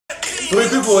Three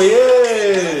people,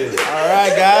 yeah. All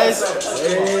right, guys.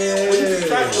 Yeah.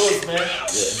 Track those, man.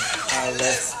 All right,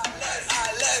 let's.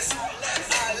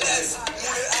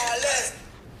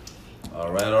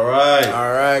 All right.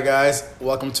 All right, guys.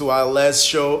 Welcome to our Les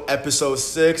Show, episode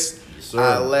 6. Yes, sir.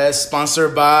 Our Les,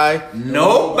 sponsored by.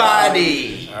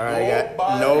 Nobody. All right,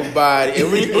 guys. Nobody. Hey,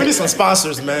 we need some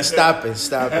sponsors, man. Stop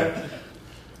it.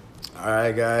 All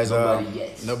right, guys.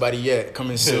 Nobody yet.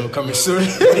 Coming soon.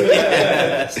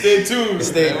 Stay tuned.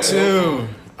 Stay tuned.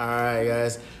 All right,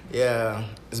 guys. Yeah,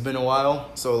 it's been a while.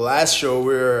 So last show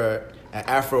we were at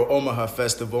Afro Omaha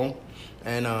Festival,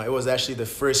 and it was actually the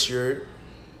first year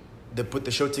to put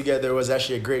the show together. It was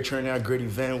actually a great turnout, great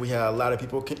event. We had a lot of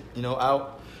people,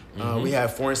 out. We had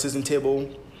foreign season table,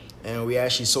 and we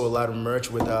actually sold a lot of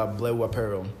merch with Blewu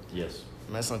Apparel. Yes.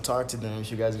 Let's talk to them if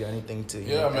you guys got anything to.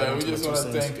 Yeah, man. We just want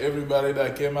to thank everybody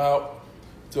that came out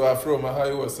to Afro Omaha.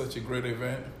 It was such a great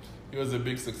event. It was a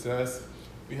big success.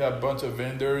 We had a bunch of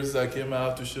vendors that came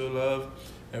out to show love,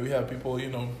 and we had people,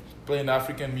 playing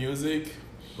African music.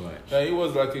 Right. And it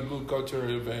was like a good cultural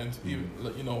event.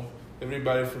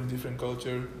 Everybody from different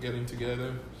culture getting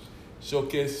together,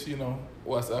 showcase,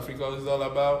 what Africa is all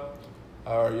about,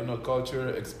 our, culture,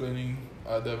 explaining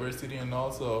our diversity, and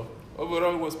also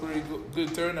overall it was pretty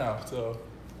good turnout. So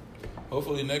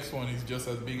hopefully next one is just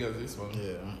as big as this one.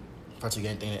 Yeah. Pat, you got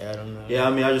anything to add on that? Yeah,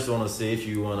 I just want to say if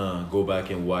you want to go back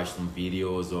and watch some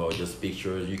videos or just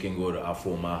pictures, you can go to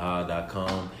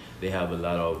afromaha.com. They have a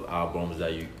lot of albums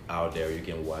that out there. You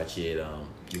can watch it.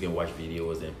 You can watch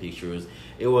videos and pictures.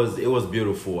 It was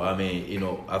beautiful.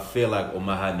 I feel like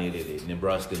Omaha needed it.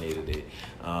 Nebraska needed it.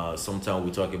 Sometimes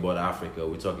we talk about Africa.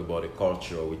 We talk about the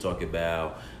culture. We talk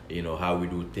about how we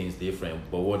do things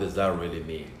different. But what does that really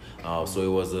mean? So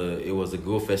it was a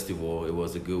good festival. It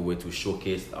was a good way to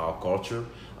showcase our culture,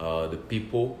 the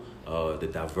people, the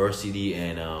diversity,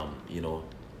 and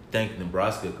thank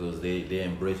Nebraska because they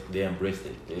embraced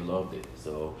it. They loved it.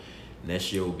 So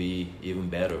next year will be even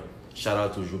better. Shout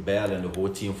out to Joubert and the whole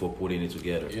team for putting it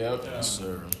together. Yep. Yes,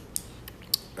 sir.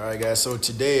 All right, guys. So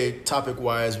today,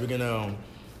 topic-wise, we're gonna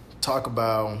talk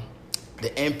about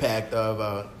the impact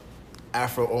of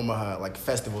Afro Omaha, like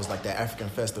festivals like that African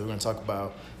festival. We're gonna talk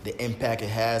about the impact it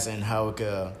has and how it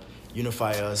could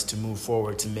unify us to move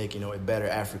forward to make a better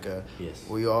Africa. Yes.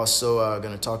 We also are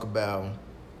gonna talk about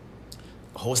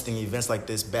hosting events like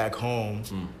this back home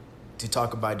to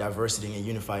talk about diversity and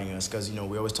unifying us, because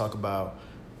we always talk about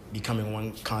becoming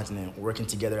one continent, working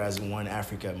together as one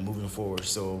Africa, moving forward.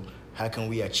 So how can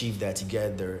we achieve that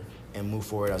together and move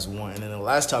forward as one? And then the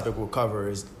last topic we'll cover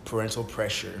is parental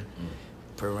pressure.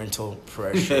 Parental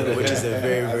pressure, which is a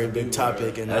very, very big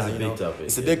topic. And that's a big topic.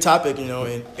 It's a big topic,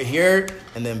 in here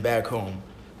and then back home.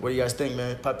 What do you guys think,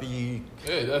 man? Papi,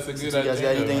 Yeah, that's a good you guys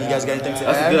got anything? You guys got anything to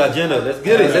That's add? a good agenda. Let's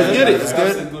get it. It's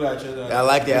good. That's a good agenda. I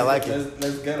like it.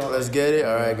 Let's get on. Let's get it.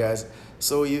 All right, guys.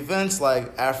 So events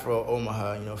like Afro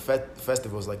Omaha,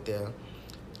 festivals like that,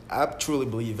 I truly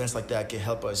believe events like that can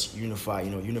help us unify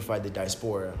the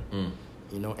diaspora,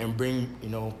 and bring,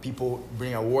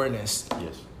 bring awareness,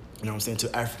 Yes.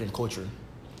 to African culture,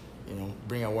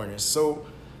 bring awareness. So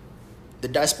the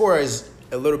diaspora is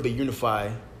a little bit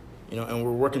unified, and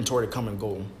we're working toward a common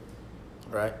goal,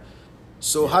 right?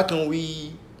 So how can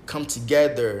we come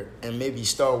together and maybe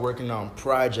start working on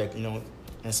project, and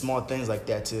small things like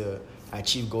that to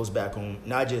achieve goals back home?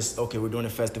 Not just, okay, we're doing a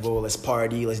festival, let's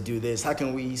party, let's do this. How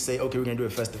can we say, okay, we're going to do a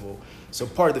festival? So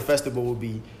part of the festival will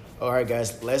be, all right,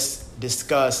 guys, let's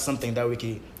discuss something that we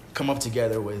can come up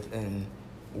together with and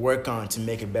work on to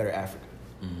make a better Africa.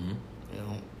 Mm-hmm.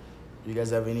 You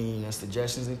guys have any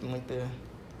suggestions, anything like that?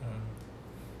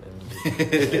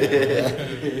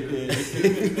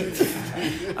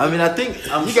 I think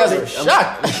You guys are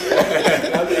shocked. I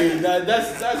mean,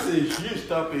 that's a huge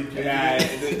topic. Yeah,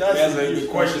 that's like the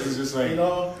questions is just like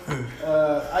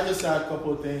I just had a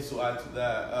couple of things to add to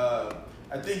that.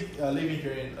 I think living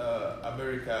here in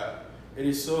America, it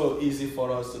is so easy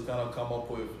for us to kind of come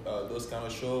up with those kind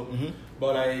of shows.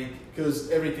 But because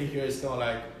everything here is kind of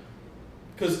like,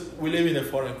 because we live in a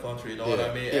foreign country, you know what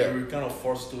I mean? Yeah. And we're kind of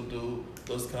forced to do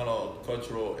those kind of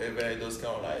cultural events, those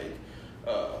kind of like,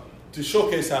 to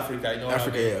showcase Africa, you know what I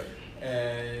mean?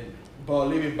 Yeah. But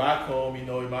living back home,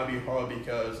 it might be hard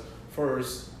because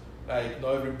first, like,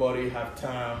 not everybody have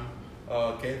time,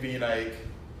 can be like,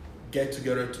 get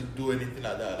together to do anything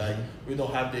like that. Like, we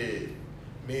don't have the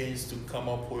means to come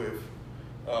up with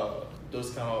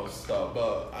those kind of stuff.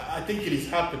 But I think it is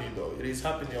happening though. It is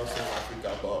happening also in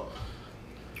Africa. But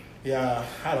yeah,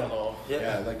 I don't know.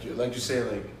 yeah, like you say,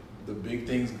 like the big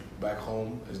things back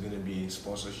home is gonna be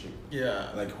sponsorship. Yeah.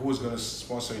 Like who is gonna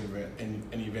sponsor an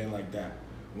event like that?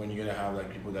 when you're gonna have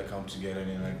like people that come together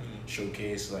and like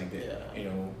showcase like the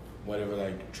Yeah. whatever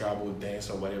like tribal dance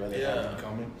or whatever they have Yeah. in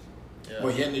common. Yeah.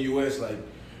 But here in the US, like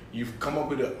you've come up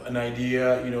with an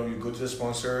idea, you go to the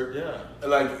sponsor, Yeah.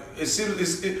 like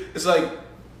it's like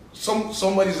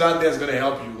somebody's out there is gonna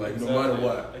help you, like no matter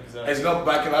what. Exactly. It's not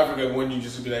back in Africa when you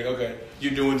just be like, okay,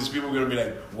 you're doing this. People are gonna be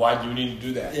like, why do you need to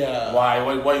do that? Yeah. Why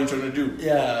are you trying to do?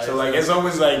 Yeah. So like it's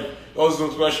always like those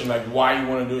question like why you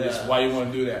want to do this, Yeah. why you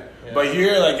want to do that. Yeah. But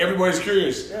here like everybody's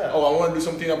curious. Yeah. Oh, I want to do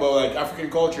something about like African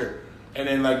culture, and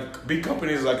then like big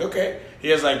companies like okay,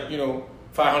 here's like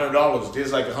 $500.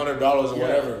 There's like $100 or Yeah.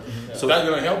 whatever. Yeah. So that's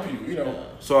gonna help you. Yeah.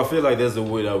 So I feel like there's a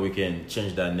way that we can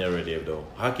change that narrative though.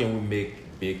 How can we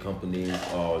make big companies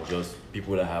or just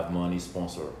people that have money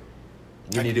sponsor?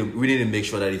 We need to make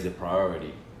sure that it's a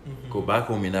priority. Go back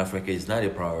home in Africa, it's not a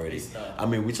priority. It's not. I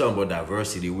mean, we're talking about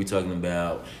diversity. We're talking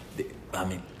about,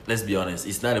 let's be honest,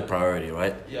 it's not a priority,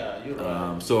 right? Yeah, you're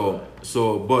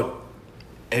right. But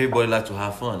everybody like to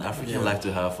have fun. Africans like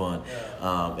to have fun,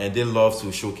 and they love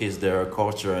to showcase their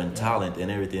culture and talent and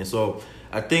everything. So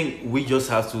I think we just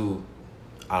have to.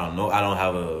 I don't know. I don't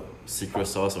have a secret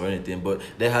sauce or anything, but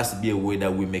there has to be a way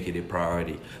that we make it a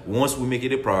priority. Once we make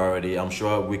it a priority, I'm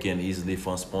sure we can easily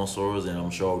fund sponsors, and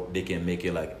I'm sure they can make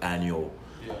it like annual.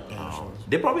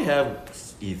 They probably have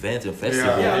events and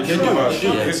festivals. Yeah, they they do. do.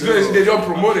 Yeah. It's good. They don't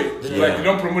promote it. Yeah. Like they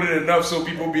don't promote it enough, so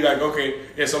people be like, okay,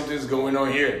 yeah, something's going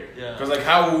on here. Yeah. Because like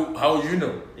how you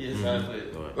know? Exactly.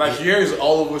 Like here is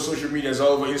all over social media, it's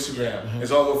all over Instagram,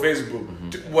 it's all over Facebook,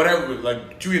 whatever,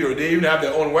 like Twitter. They even have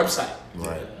their own website.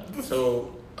 Right.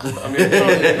 So I mean,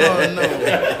 No.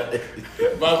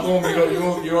 back home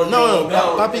you don't No,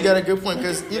 know. Papi got a good point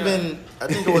because even I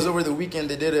think it was over the weekend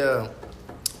they did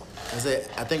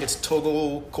I think it's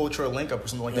Togo Cultural Link Up or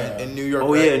something like that in New York.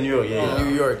 Oh right? yeah, New York. Yeah. In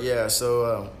New York, yeah.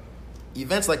 So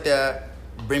events like that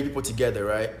bring people together,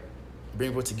 right?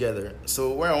 Bring people together.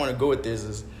 So where I want to go with this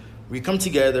is we come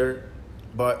together,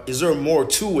 but is there more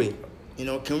to it?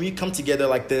 Can we come together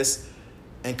like this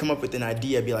and come up with an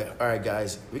idea? Be like, all right,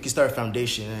 guys, we can start a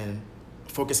foundation and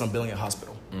focus on building a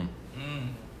hospital.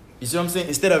 You see what I'm saying?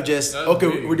 Instead of just That's okay,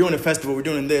 big. we're doing a festival, we're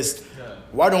doing this. Yeah.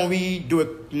 Why don't we do a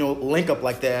link up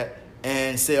like that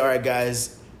and say, all right,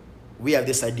 guys, we have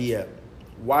this idea.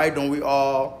 Why don't we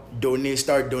all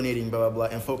start donating, blah, blah,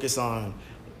 blah, and focus on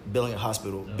building a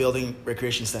hospital, building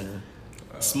recreation center,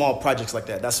 small projects like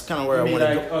that. That's kind of where I I mean, want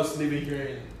to like go. us living here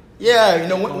in.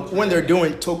 Yeah, when they're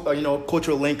doing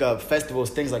cultural link up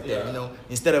festivals, things like that. Yeah.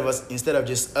 Instead of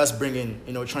just us bringing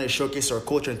trying to showcase our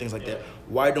culture and things like that.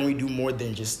 Why don't we do more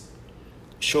than just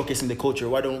showcasing the culture?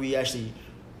 Why don't we actually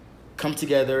come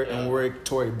together and work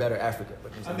toward a better Africa?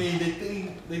 I mean,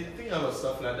 the thing about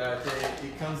stuff like that, I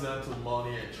think it comes down to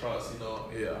money and trust.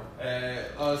 Yeah.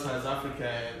 Us as African,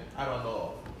 I don't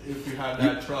know if you have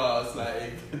that trust,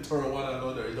 like toward one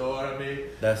another. You know what I mean?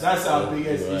 That's our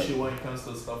biggest right. issue when it comes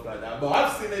to stuff like that. But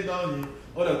I've seen it done in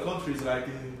other countries, like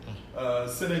in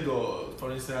Senegal,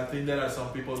 for instance. I think there are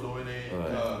some people doing it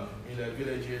in the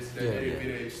villages, the area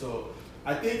village. So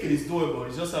I think it is doable.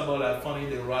 It's just about like finding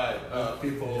the right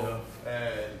people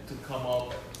to come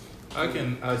up. I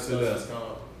can add to that.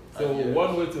 So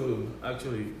one way to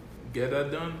actually get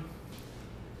that done,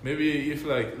 maybe if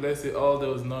let's say all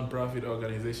those non-profit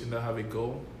organizations that have a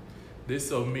goal, they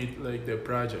submit like their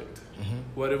project,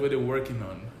 whatever they're working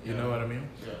on, you know what I mean?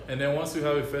 Yeah. And then once we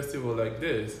have a festival like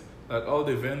this, like all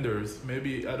the vendors,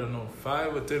 maybe, I don't know,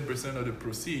 5 or 10% of the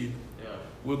proceed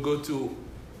will go to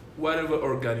whatever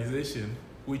organization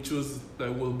we choose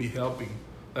that will be helping.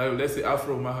 Like let's say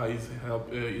Afro Maha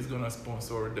is gonna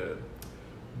sponsor the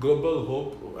Global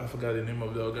Hope. I forgot the name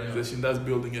of the organization that's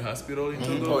building a hospital in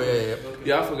Togo. Oh yeah.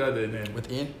 Yeah, I forgot the name. With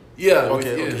Ian? Yeah,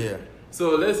 Okay, with Ian. yeah.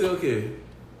 So let's say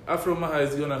Afro Maha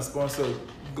is gonna sponsor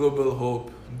Global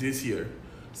Hope this year.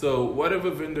 So whatever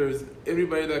vendors,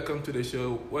 everybody that come to the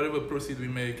show, whatever proceed we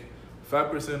make,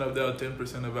 5% of that or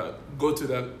 10% of that go to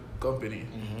that company,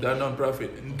 that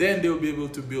non-profit, and then they'll be able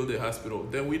to build a hospital.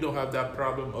 Then we don't have that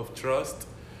problem of trust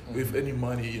with any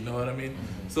money, you know what I mean?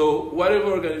 So whatever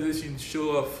organization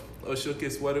show off or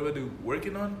showcase whatever they're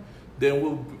working on, then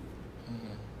we'll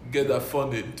get that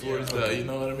funded towards that, you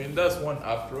know what I mean? That's one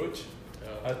approach.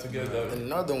 How to get that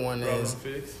Another one problem is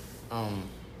fixed.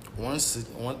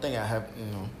 one thing I have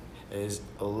is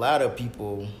a lot of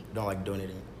people don't like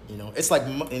donating. It's like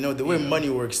the way money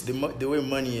works. The way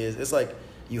money is, it's like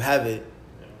you have it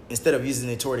instead of using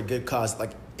it toward a good cause,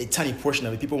 like a tiny portion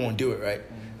of it. People won't do it, right?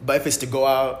 But if it's to go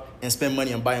out and spend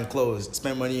money on buying clothes,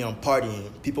 spend money on partying,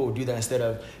 people will do that instead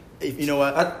of,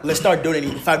 let's start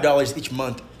donating $5 each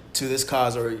month to this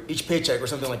cause or each paycheck or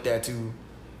something like that to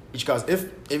each cause. If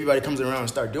everybody comes around and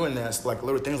start doing that, it's like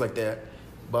little things like that.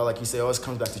 But like you say, it always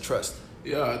comes back to trust.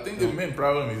 Yeah, I think the main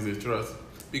problem is the trust.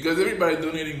 Because everybody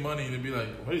donating money, they'll be like,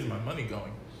 where is my money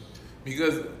going?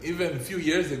 Because even a few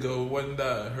years ago, when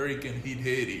the hurricane hit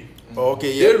Haiti, Oh,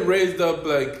 okay, yeah. they raised up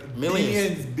like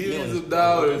Millions. billions of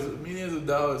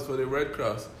dollars for the Red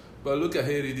Cross. But look at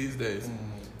Haiti these days.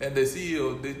 And the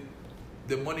CEO,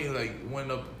 the money like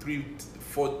went up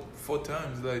 4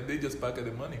 times. Like they just pocket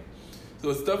the money.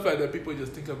 So stuff like that, people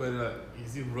just think about it like,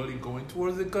 is it really going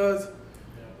towards the cause?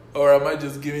 Or am I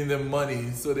just giving them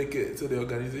money so the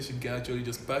organization can actually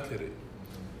just pocket it?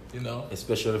 You know?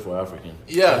 Especially for African.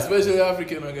 Yeah, especially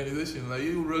African organization. Like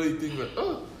you really think like,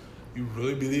 oh, you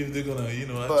really believe they're gonna,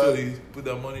 actually put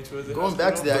that money towards it? Going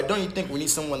back to that, don't you think we need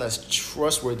someone that's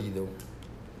trustworthy though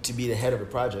to be the head of a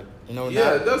project?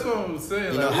 Yeah, that's what I'm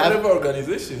saying. Like, have whatever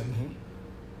organization.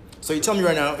 So you tell me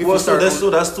right now, if Well, you start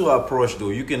that's two approach though.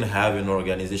 You can have an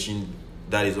organization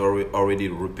that is already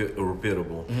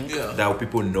repeatable. Yeah. That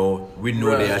people know. We know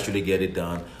they Right. actually get it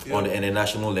done on the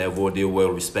international level. They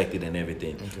well respected and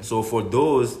everything. Okay. So for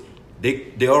those,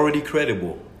 they're already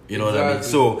credible. You know what I mean?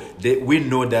 Exactly. So we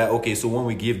know that. Okay, so when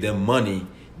we give them money,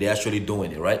 they're actually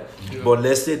doing it, right? Yeah. But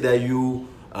let's say that you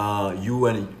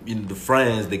and the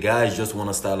friends, the guys just want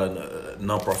to start a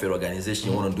non-profit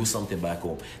organization, want to do something back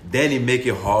home. Then it make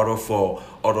it harder for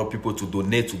other people to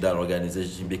donate to that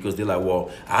organization because they're like,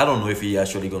 well, I don't know if he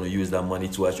actually going to use that money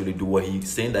to actually do what he's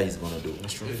saying that he's going to do.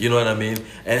 That's true. You know what I mean?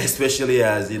 And especially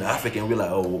as in African, we're like,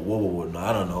 oh, whoa, no,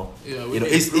 I don't know. Yeah, you know,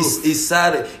 it's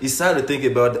sad. It's sad to think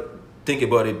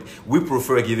about it. We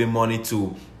prefer giving money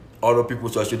to other people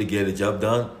to actually get the job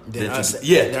done. Then us,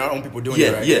 yeah, there are our own people doing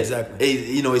it, right? Yeah, Exactly.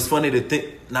 It's funny to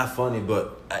think, not funny,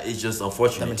 but it's just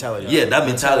unfortunate. That mentality. Yeah, that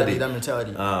mentality.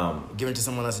 Giving to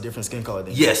someone else a different skin color.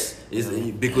 Than Yes,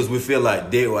 because we feel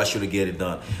like they will actually get it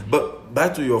done. But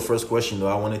back to your first question, though,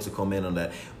 I wanted to comment on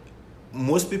that.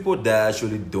 Most people that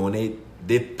actually donate,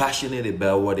 they're passionate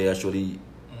about what they actually.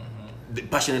 They're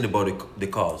passionate about the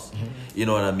cause. You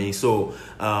know what I mean? So,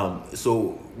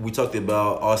 so we talked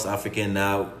about us African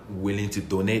now willing to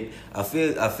donate. I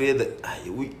feel that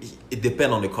it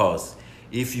depends on the cause.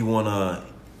 If you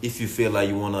feel like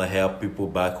you wanna help people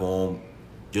back home,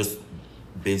 just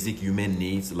basic human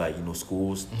needs like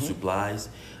schools, supplies,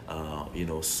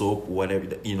 soap,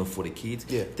 whatever, for the kids,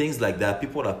 things like that.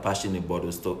 People are passionate about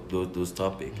those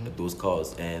topics, those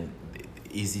causes, and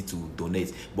easy to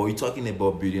donate. But you're talking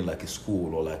about building like a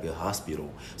school or like a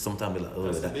hospital. Sometimes you're like, oh,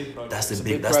 that's a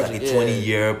big project. Like a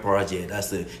 20-year project.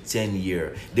 That's a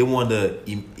 10-year. They want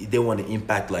the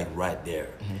impact like right there.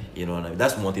 You know what I mean?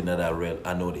 That's one thing that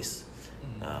I noticed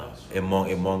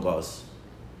among us.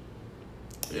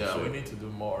 Yeah, we need to do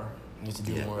more. Need to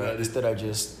do more instead of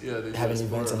just having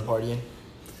events and partying.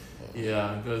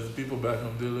 Yeah, because people back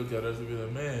home, they look at us and be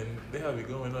like, man, they have it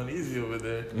going on easy over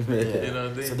there.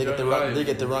 So they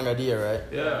get the wrong idea, right?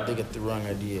 Yeah. They get the wrong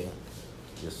idea.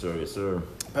 Yes, sir.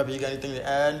 Pepe, you got anything to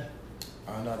add?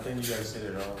 No, I think you guys said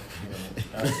it all.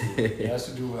 It has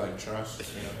to do with like trust.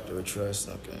 Do with trust,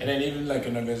 okay. And then even like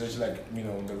an organization like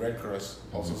the Red Cross.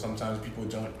 Also, sometimes people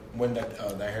don't. When that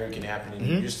hurricane happened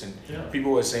in Houston,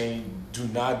 people were saying, "Do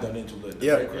not donate to the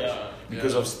Red Cross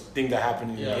because of things that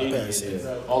happened in Haiti and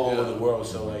all over the world."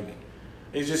 So like,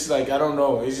 it's just like I don't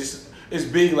know. It's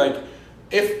big. Like,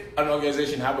 if an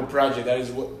organization have a project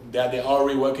that they're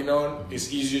already working on,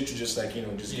 it's easier to just like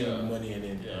just give them money and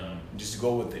then just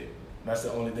go with it. That's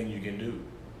the only thing you can do.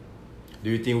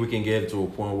 Do you think we can get to a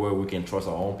point where we can trust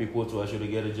our own people to actually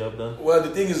get a job done? Well,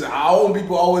 the thing is, our own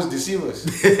people always deceive us.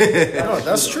 No,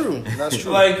 that's true. That's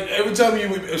true. Like every time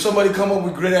if somebody come up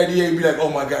with a great idea, you be like, "Oh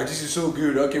my God, this is so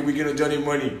good. Okay, we're gonna donate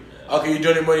money. Okay, you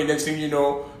donate money. Next thing you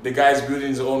know, the guy's building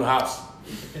his own house."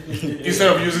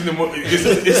 Instead of using the money,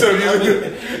 instead of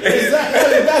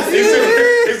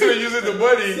using the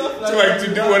money to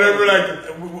do whatever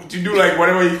to do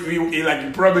whatever he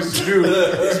promised to do,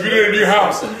 he's building a new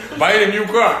house, buying a new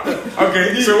car.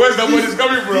 Okay, so where's that money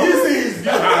coming from? You see his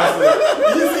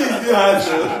new house.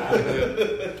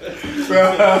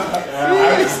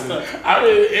 I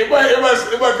mean, it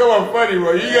might come out funny,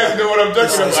 bro. You guys know what I'm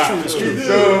talking about. It's true.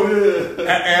 So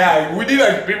we need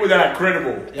people that are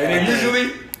credible, and then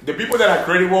usually the people that are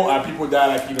credible are people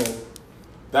that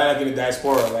that in the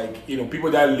diaspora,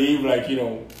 people that live like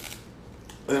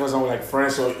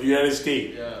France or United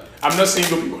States. Yeah. I'm not saying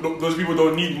those people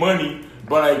don't need money,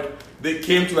 but they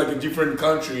came to a different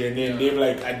country and then they've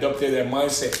adopted their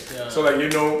mindset. Yeah. So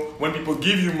when people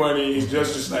give you money, it's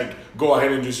just go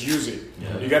ahead and just use it.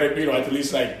 Yeah. You gotta at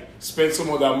least spend some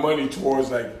of that money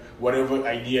towards whatever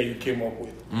idea you came up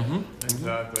with.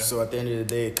 Exactly. So at the end of the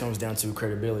day, it comes down to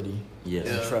credibility. Yes.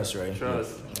 And trust, right?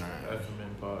 Trust. Yeah. All right. That's the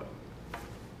main part.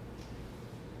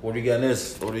 What do you got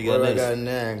next? What do I got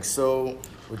next? So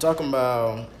we're talking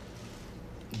about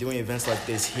doing events like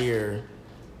this here.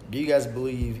 Do you guys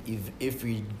believe if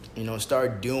we,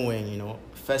 start doing,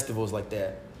 festivals like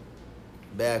that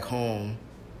back home,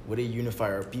 would it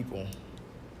unify our people?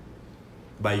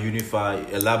 By unify,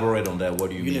 elaborate on that. What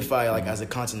do you unify mean? like as a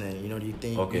continent? Do you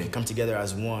think we can come together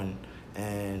as one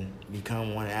and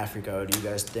become one Africa, or do you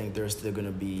guys think there's still gonna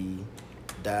be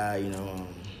that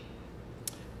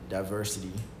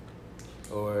diversity,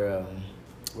 or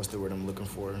what's the word I'm looking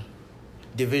for?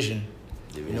 Division.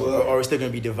 Or are we still gonna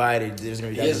be divided? There's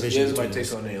gonna be that division. Here's my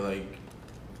take on it. Like,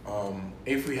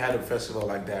 if we had a festival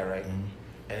like that, right?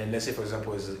 Mm-hmm. And then let's say, for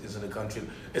example, it's in a country,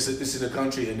 it's in a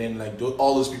country, and then like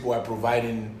all those people are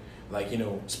providing like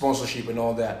sponsorship and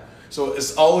all that. So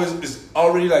it's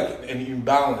already like an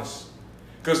imbalance,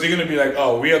 because they're gonna be like,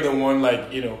 oh, we are the one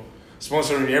like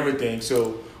sponsoring everything,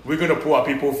 so we're gonna put our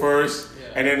people first,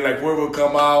 and then like where will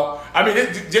come out. I mean,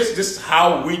 just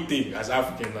how we think as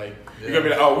African, like. Yeah. You're gonna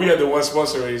be like, oh, we are the ones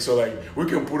sponsoring, so like we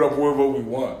can put up whoever we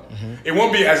want. Mm-hmm. It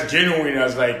won't be as genuine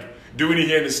as like doing it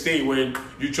here in the state when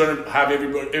you're trying to have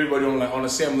everybody on the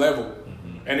same level.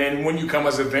 Mm-hmm. And then when you come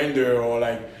as a vendor or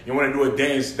like you want to do a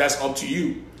dance, that's up to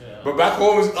you. Yeah. But back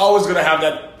home, it's always gonna have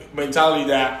that mentality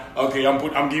that okay,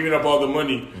 I'm giving up all the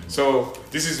money, mm-hmm. so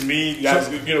this is me that's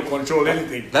control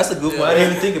anything. That's a good point. I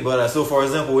didn't even think about that. So for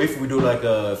example, if we do like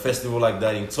a festival like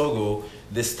that in Togo,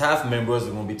 the staff members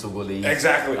are gonna be Togolese.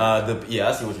 Exactly. I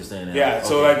see what you're saying now. Yeah. Okay.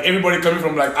 So like everybody coming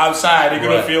from like outside, they're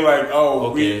gonna feel like,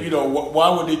 oh, we, why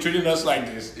would they treating us like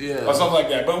this? Yeah. Or something like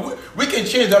that. But we can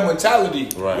change that mentality.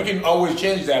 Right. We can always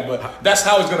change that. But that's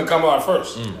how it's gonna come out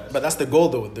first. Mm. But that's the goal,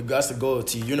 though. That's the goal,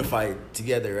 to unify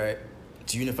together, right?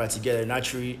 To unify together, not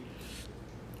treat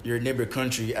your neighbor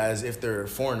country as if they're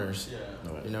foreigners.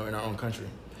 Yeah. In our own country.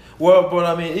 Well, but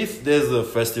I mean, if there's a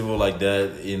festival like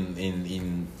that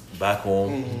in back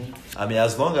home, mm-hmm. I mean,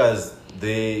 as long as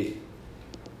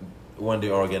when they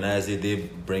organize it, they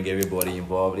bring everybody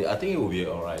involved, I think it will be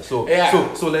all right. So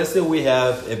let's say we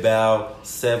have about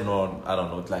 7 or I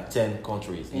don't know, like 10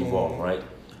 countries involved, mm-hmm. right?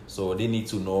 So they need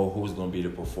to know who's going to be the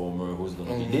performer, who's going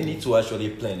to mm-hmm. be. They need to actually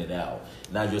plan it out,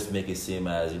 not just make it seem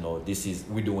as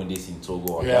we're doing this in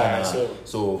Togo or Ghana.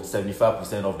 So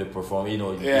 75% of the performer, is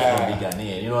going to be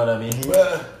Ghanaian. You know what I mean?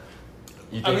 Well,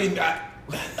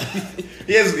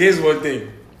 here's one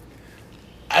thing.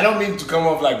 I don't mean to come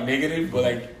off like negative, but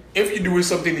like if you're doing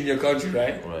something in your country,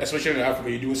 right? Especially in Africa,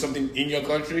 you're doing something in your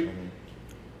country. Mm-hmm.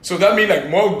 So that means like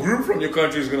more group from your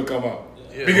country is going to come out.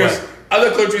 Yeah. Because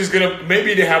other countries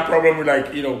maybe they have problem with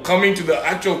like coming to the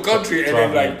actual country and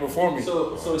then like performing.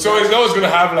 So it's always gonna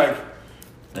have like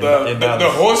the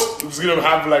host is gonna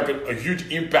have like a huge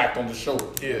impact on the show.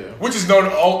 Yeah. Which is not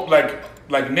all like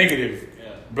negative.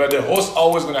 Yeah. But the host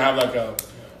always gonna have like a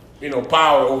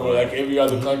power over like every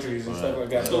other countries and stuff like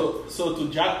that. So to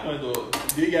Jack's point though,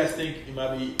 do you guys think it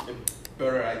might be a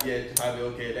better idea to have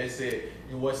let's say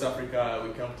in West Africa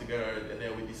we come together and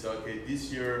then we decide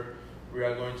this year we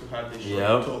are going to have the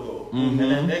show in Togo. Mm-hmm. And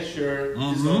then next year,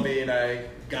 it's going to be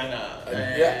like Ghana.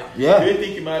 Do you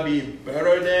think it might be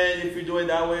better than if we do it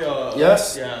that way? Or,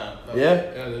 yes. Yeah.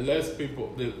 The less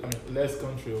people, less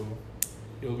country,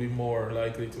 you'll be more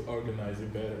likely to organize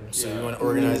it better. So you want to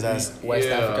organize as West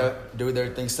Africa, do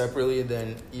their thing separately,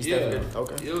 then East Africa?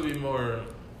 Okay. It'll be more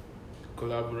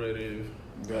collaborative.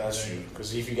 That's true.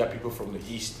 Because if you got people from the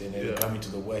East and then coming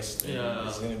to the West,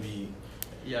 it's going to be...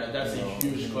 Yeah, that's a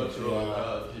huge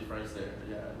cultural difference there.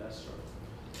 Yeah, that's true.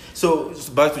 So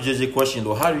back to JJ's question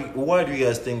though, why do you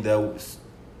guys think that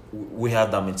we have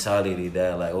that mentality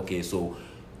that like, okay, so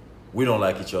we don't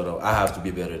like each other, I have to be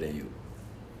better than you,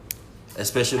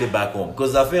 especially back home?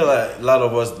 Because I feel like a lot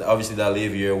of us, obviously, that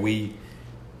live here, we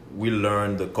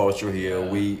learn the culture here.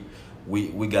 We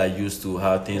got used to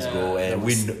how things go, and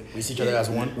we see each other as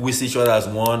one. We see each other as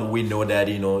one. We know that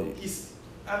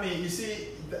you see,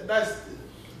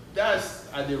 that's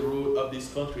at the root of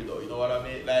this country, though. You know what I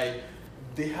mean? Like,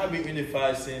 they have been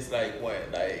unified since like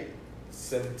when, like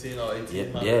 17 or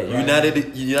 18. Yeah. Right?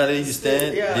 United you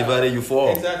stand, divided you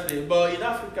fall. Exactly. But in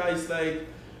Africa, it's like,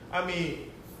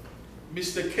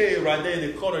 Mr. K right there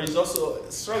in the corner is also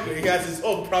struggling. He has his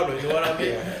own problem, you know what I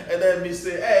mean? And then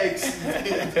Mr. X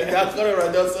in that corner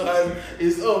right there also has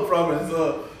his own problem.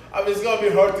 So it's gonna be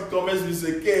hard to convince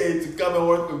Mr. K to come and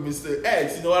work with Mr.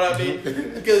 X, you know what I mean?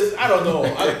 Because I don't know.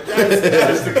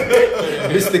 That's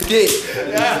Mr. K.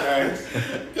 Yeah.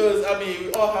 Because we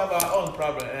all have our own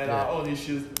problem and our own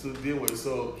issues to deal with.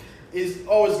 So it's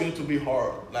always going to be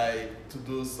hard, like, to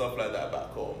do stuff like that back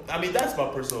home. I mean, that's my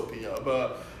personal opinion,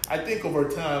 but I think over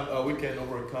time we can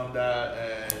overcome that,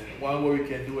 and one way we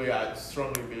can do it, I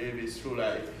strongly believe, is through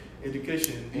like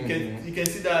education. You can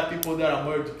see that people that are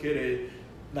more educated,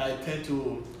 like, tend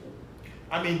to,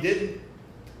 I mean, they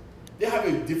have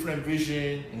a different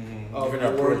vision of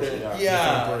different the world.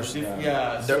 approach,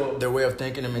 So their way of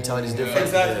thinking and mentality is different.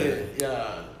 Exactly.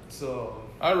 Yeah. So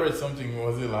I read something,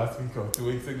 was it last week or 2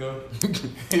 weeks ago?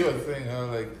 He was saying how,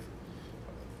 like,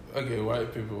 okay,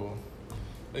 white people,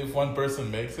 if one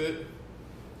person makes it,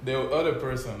 the other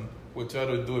person will try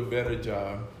to do a better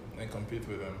job and compete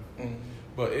with them.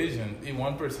 But Asian, if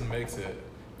one person makes it,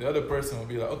 the other person will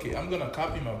be like, okay, I'm going to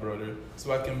copy my brother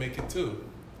so I can make it too.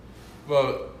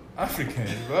 But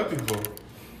Africans, black people,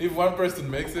 if one person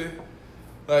makes it,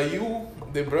 like you,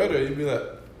 the brother, you'll be like,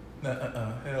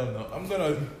 hell no. I'm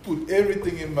going to put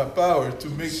everything in my power to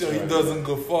make sure he doesn't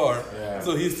go far.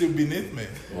 So he's still beneath me.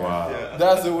 Wow. Yeah.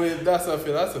 That's the way, that's our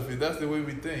philosophy. That's the way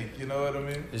we think. You know what I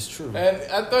mean? It's true. And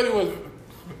I thought it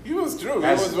was true.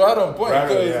 It was right on point.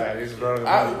 It's right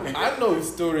on point. I know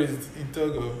stories in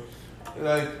Togo.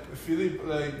 Like, Philippe,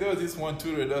 like, there was this one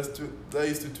tutor that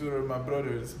used to tutor my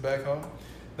brothers back home.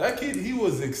 That kid, he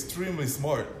was extremely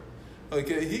smart.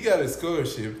 Okay, he got a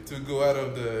scholarship to go out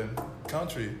of the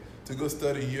country to go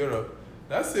study in Europe.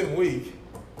 That same week,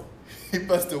 he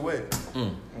passed away.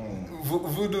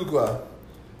 Voodoo quoi.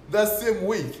 That same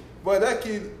week. But that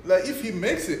kid, like, if he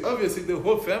makes it, obviously the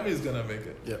whole family is gonna make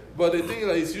it. Yeah. But the thing is,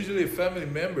 like, it's usually a family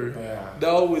member that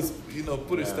always,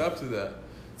 put a stop to that.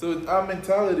 So our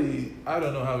mentality, I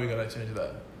don't know how we're gonna change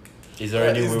that. Is there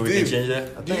any way we can change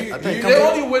that? I think The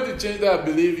only way to change that, I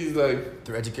believe, is like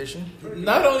through education.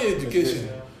 not only education.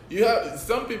 You have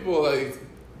some people, like,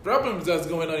 problems that's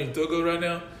going on in Togo right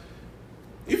now.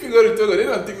 If you go to Togo, they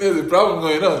don't think there's a problem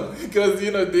going on because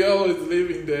they always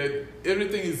living that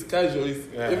everything is casual,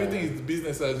 everything is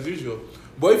business as usual.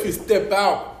 But if you step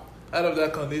out of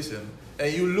that condition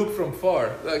and you look from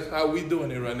far, like how we doing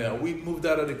it right now, we moved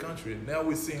out of the country. Now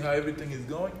we're seeing how everything is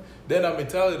going. Then our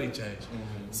mentality changed.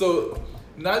 So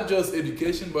not just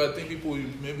education, but I think people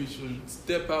maybe should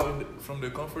step out from the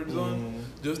comfort zone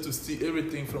just to see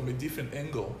everything from a different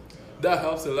angle. That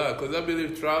helps a lot because I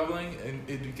believe traveling and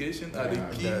education are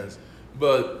the key.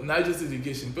 But not just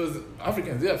education, because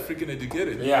Africans, they are freaking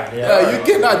educated. You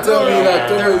cannot tell me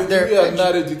that we are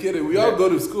not educated. We all go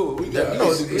to school.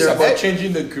 It's about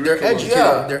changing the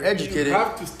curriculum. They're educated. You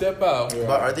have to step out.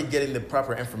 But are they getting the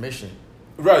proper information?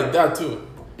 Right, that too.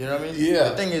 You know what I mean? Yeah.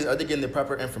 The thing is, are they getting the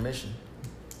proper information?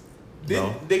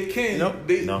 They can't.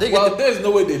 No. There's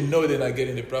no way they know they're not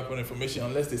getting the proper information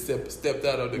unless they stepped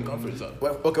out of the comfort zone.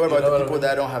 Well, okay, what about the people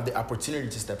that don't have the opportunity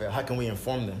to step out? How can we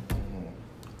inform them?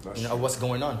 Of what's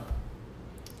going on?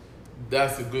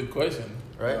 That's a good question.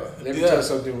 Right? Let me tell you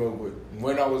something real quick.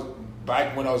 When I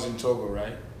was in Togo,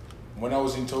 right? When I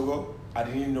was in Togo, I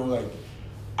didn't know like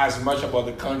as much about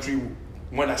the country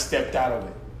when I stepped out of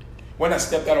it. When I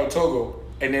stepped out of Togo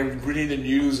and then reading the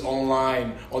news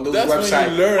online on those websites,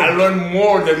 I learned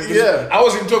more than I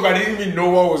was in Togo, I didn't even know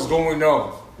what was going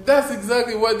on. That's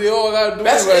exactly what they all are doing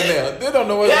right now. They don't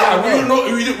know what's going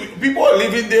on. We don't know. People are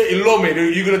living there in Lome.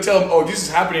 You're going to tell them, oh, this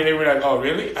is happening. And we're like, oh,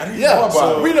 really? I didn't know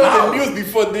about it. We know the news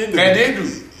before they do. Man, they do.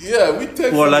 Yeah, we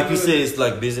text. Well, like you say, it's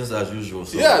like business as usual.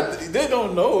 So. Yeah, they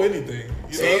don't know anything.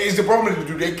 It's the problem.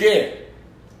 Do they care?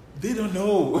 They don't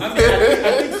know. I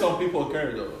think some people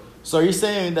care though. So are you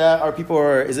saying that our people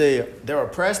they're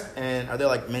oppressed and are they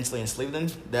like mentally enslaved then?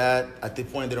 That at the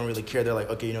point they don't really care. They're like,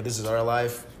 okay, this is our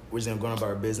life. We're just gonna go about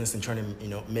our business and trying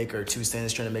to, make our 2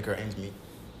 cents, trying to make our ends meet.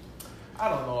 I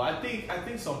don't know. I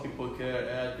think some people care,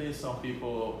 and I think some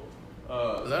people. A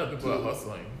lot of people are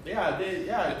hustling. Yeah,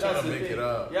 they're trying to make it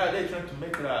up. Yeah, they're trying to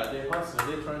make it up. They're hustling.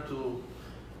 They're trying to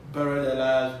better their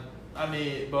lives. I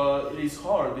mean, but it is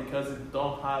hard because they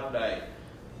don't have like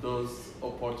those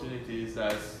opportunities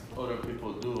that other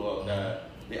people do, or that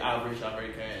the average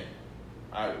American,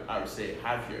 I would say,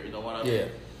 have here. You know what I mean? Yeah.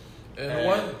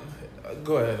 And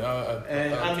go ahead.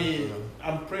 I mean,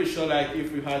 I'm pretty sure like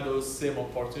if we had those same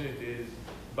opportunities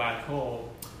back home,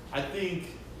 I think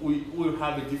we will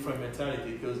have a different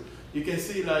mentality because you can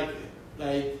see like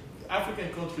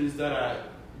African countries that are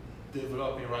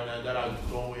developing right now, that are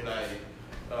growing like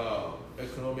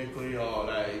economically or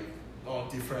like on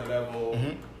different level.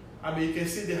 I mean, you can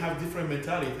see they have different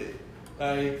mentality.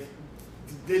 Like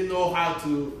they know how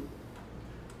to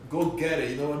go get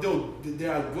it. They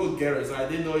are go getters.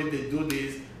 They know if they do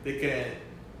this, they can.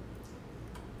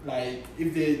 Like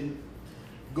if they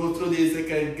go through this, they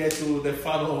can get to the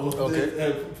final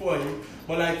Okay. point.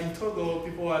 But like in Togo,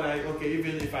 people are like, okay,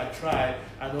 even if I try,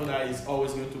 I know that it's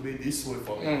always going to be this way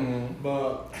for me. Mm-hmm.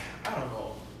 But I don't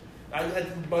know.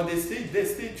 But they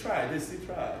still try.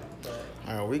 But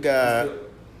All right, we got it's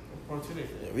the opportunity.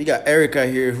 we got Erica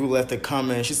here who left a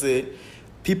comment. She said,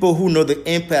 "People who know the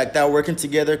impact that working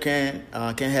together can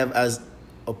have as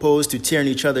opposed to tearing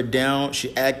each other down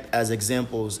should act as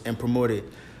examples and promote it.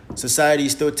 Society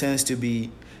still tends to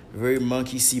be very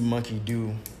monkey see, monkey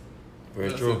do." Very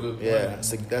That's a true. good point. Yeah,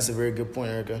 that's a very good point,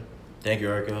 Erica. Thank you,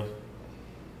 Erica.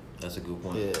 That's a good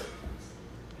point.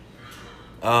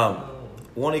 Yeah.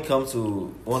 When it comes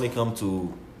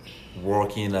to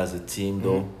working as a team,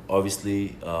 though,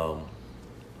 obviously,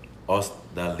 us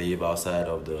that live outside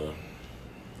of the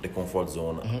comfort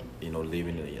zone,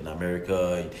 living in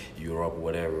America, Europe,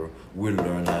 whatever, we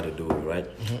learn how to do it, right?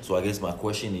 So I guess my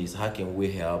question is, how can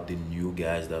we help the new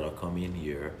guys that are coming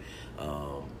here,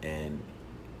 and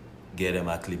get them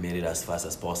acclimated as fast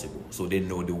as possible so they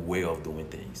know the way of doing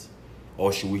things?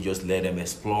 Or should we just let them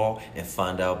explore and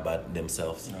find out by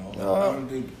themselves? No,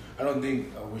 I don't think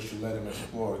we should let them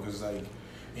explore, because like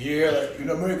here, like, in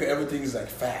America, everything is like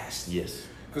fast. Yes.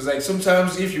 Because like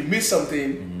sometimes if you miss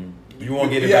something, You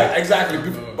won't get it yeah, back. exactly.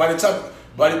 By the time,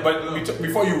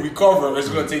 before you recover, it's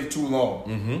gonna take too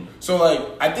long. So like,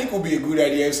 I think it would be a good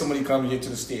idea if somebody comes here to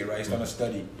the state, right? It's gonna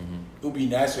study. It would be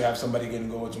nice to have somebody can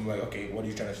go to them like, okay, what are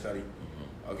you trying to study?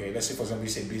 Okay, let's say for example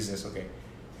you say business. Okay,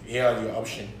 here are your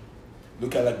options.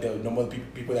 Look at like the normal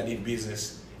people that did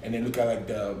business, and then look at like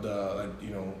the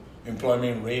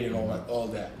employment rate and all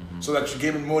that. So that you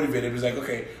get them motivated. It's like,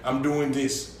 okay, I'm doing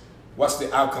this. What's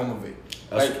the outcome of it?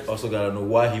 Like, Also gotta know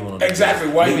why he wanna do exactly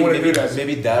business. why he wanna do that.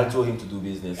 Maybe dad told him to do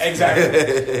business.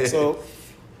 Exactly. So,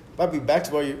 Bobby, back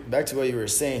to what you were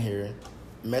saying here.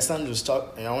 Messan was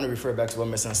talking, and I want to refer back to what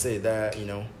Messan said, that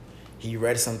he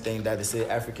read something that they said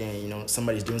African,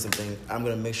 somebody's doing something. I'm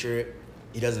gonna make sure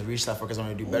he doesn't reach that because I'm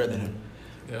gonna do better than him.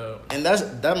 Yeah. And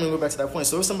that may go back to that point.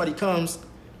 So if somebody comes,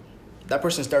 that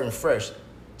person's starting fresh.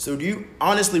 So do you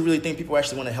honestly really think people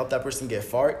actually want to help that person get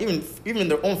far? Even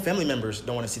their own family members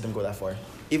don't want to see them go that far.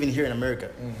 Even here in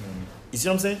America. You see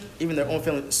what I'm saying? Even their own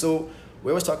family. So we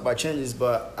always talk about changes,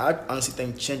 but I honestly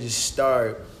think changes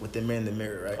start with the man in the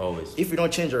mirror, right? Always. If we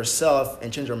don't change ourselves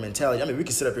and change our mentality, I mean, we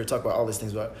can sit up here and talk about all these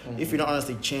things, but if we don't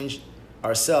honestly change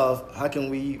ourselves, how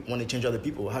can we want to change other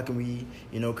people? How can we,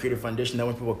 create a foundation that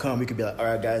when people come, we could be like, all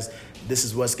right, guys, this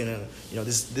is what's gonna,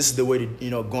 this is the way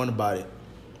to, go on about it.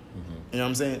 You know what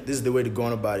I'm saying? This is the way to go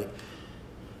on about it.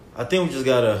 I think we just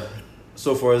gotta.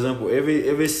 So, for example,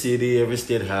 every city, every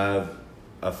state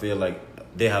I feel like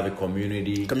they have a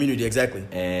community. Community, exactly.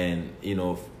 And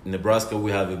Nebraska,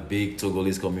 we have a big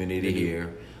Togolese community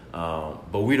here,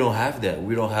 but we don't have that.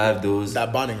 We don't have those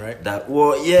that bonding, right?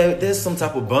 There's some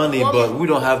type of bonding, but we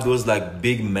don't have those like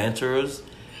big mentors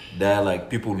that like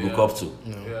people look up to.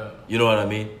 Yeah. You know what I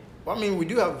mean? Well, I mean, we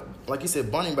do have, like you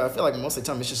said, bonding, but I feel like most of the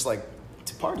time it's just like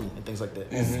to party and things like that.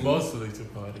 It's mostly to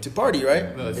party. To party,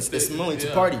 right? No, it's mainly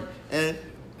to party. And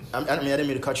I didn't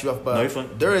mean to cut you off, but No, you're fine.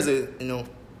 there is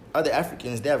other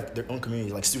Africans, they have their own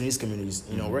communities, like students communities.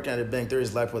 Working at a bank, there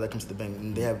is a lot of people that comes to the bank,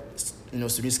 and they have,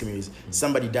 students communities.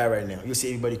 Somebody died right now. You'll see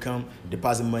everybody come,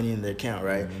 deposit money in their account,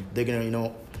 right? They're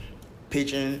gonna,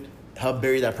 patron, help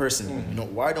bury that person.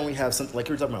 Why don't we have something like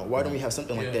you were talking about? Why don't we have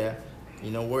something like that?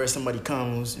 Where somebody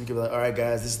comes, you can be like, all right,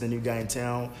 guys, this is the new guy in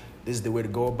town. This is the way to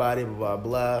go about it. Blah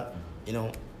blah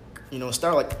blah.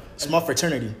 Start like small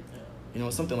fraternity.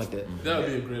 Something like that. That would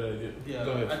be a great idea. Yeah,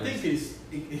 Go ahead, I think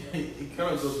it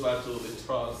kind of goes back to the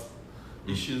trust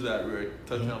issues that we're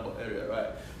talking about earlier, right?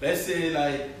 Let's say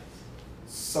like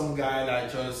some guy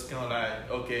like just kind of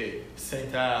like, okay,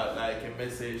 sent out like a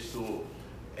message to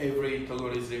every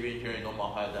Togolese living here in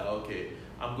Omaha that, okay,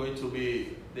 I'm going to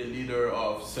be the leader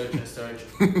of such and such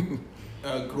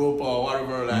group or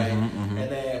whatever, like, and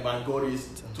then my goal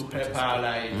is to help out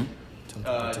like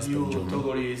new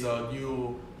Togolese or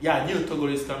new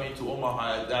Togolese coming to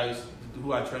Omaha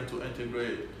who are trying to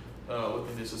integrate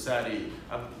within the society.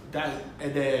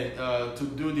 And then to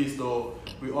do this though,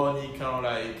 we all need kind of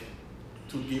like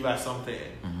to give us something,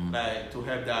 like to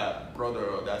help that brother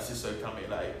or that sister coming,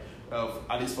 like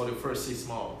at least for the first 6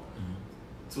 months.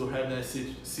 To have them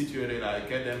situated, like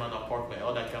get them an apartment,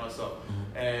 all that kind of stuff.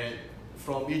 And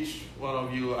from each one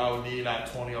of you, I would need like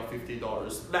 $20 or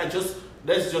 $50. Like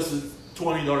that's just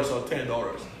 $20 or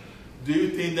 $10. Do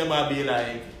you think they might be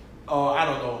like, oh, I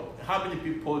don't know, how many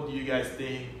people do you guys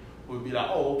think would be like,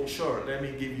 oh, okay, sure, let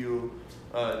me give you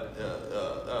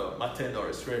my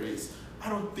 $10 credits? I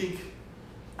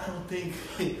I don't think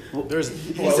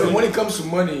So when it comes to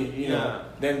money, you know,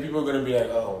 then people are gonna be like,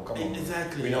 oh, come on,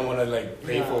 exactly. we don't want to like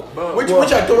pay for, But- which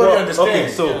I totally understand.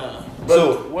 Okay, so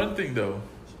But one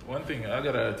thing I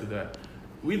gotta add to that,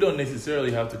 we don't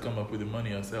necessarily have to come up with the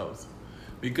money ourselves,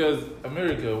 because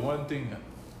America, one thing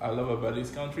I love about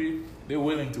this country, they're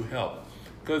willing to help.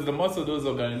 Because the most of those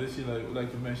organizations,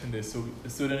 like you mentioned, the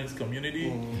Sudanese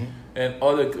community and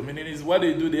other communities, what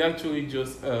they do, they actually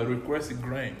just request a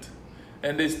grant,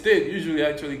 and the state usually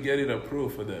actually get it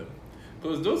approved for them.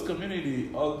 Because those communities,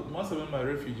 most of them are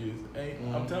refugees,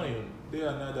 and I'm telling you, they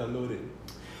are not that loaded.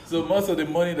 So most of the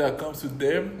money that comes to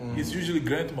them is usually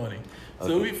grant money.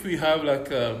 So if we have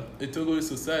like a Togolese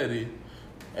society,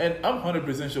 and I'm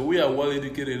 100% sure we are well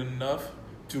educated enough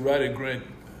to write a grant,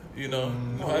 know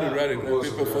how to write a grant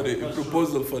paper for the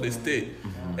proposal for the state,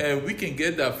 and we can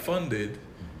get that funded.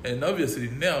 And obviously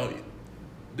now,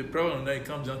 the problem now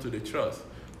comes down to the trust.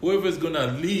 Whoever's gonna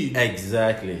lead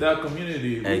that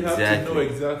community, we have to know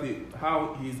exactly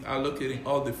how he's allocating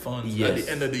all the funds at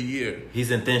the end of the year. His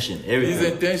intention,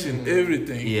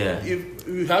 everything. Yeah. If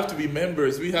we have to be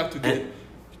members, we have to get,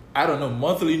 I don't know,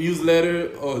 monthly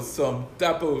newsletter or some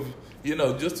type of,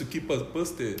 just to keep us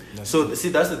posted. So see,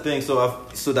 that's the thing. So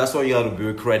that's why you have to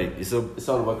build credit. It's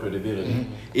all about credibility.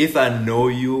 If I know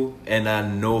you and I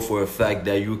know for a fact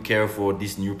that you care for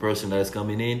this new person that's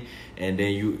coming in, and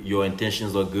then your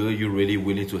intentions are good, you're really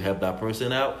willing to help that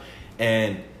person out,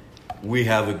 and we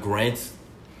have a grant,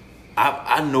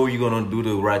 I know you're gonna do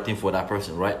the right thing for that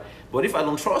person, right? But if I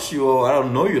don't trust you or I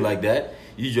don't know you like that,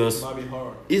 you just, it might be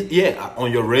hard.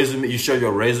 On your resume, you show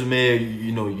your resume,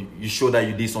 you show that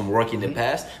you did some work in the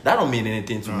past. That don't mean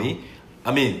anything to me.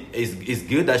 I mean, it's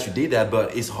good that you did that,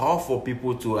 but it's hard for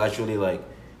people to actually like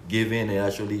give in and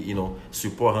actually,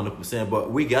 support 100%.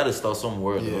 But we got to start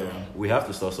somewhere. Yeah. We have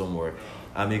to start somewhere.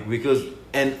 I mean, because,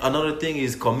 and another thing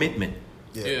is commitment.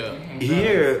 Yeah.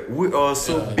 Here, we are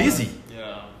so busy.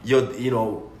 Yeah.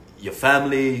 Your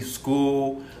family,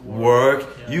 school, work,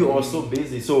 you are so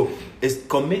busy. So it's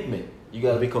commitment. You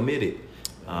got to be committed.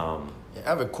 I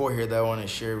have a quote here that I want to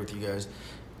share with you guys,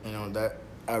 that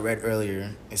I read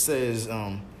earlier. It says,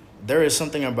 there is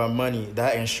something about money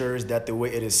that ensures that the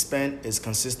way it is spent is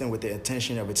consistent with the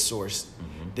intention of its source.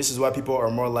 This is why people are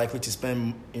more likely to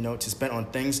spend on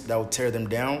things that will tear them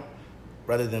down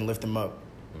rather than lift them up,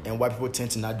 and why people tend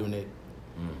to not donate.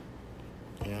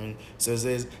 You know what I mean? So it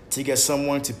says, to get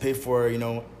someone to pay for,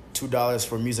 $2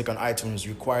 for music on iTunes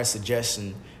requires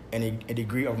suggestion and a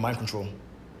degree of mind control.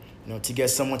 To get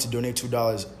someone to donate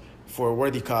 $2 for a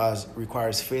worthy cause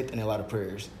requires faith and a lot of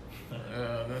prayers.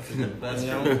 That's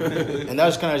true. And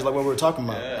that's kind of like what we were talking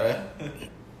about, right?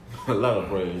 A lot of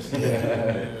prayers. That's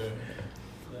true.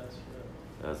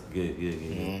 That's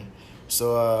good.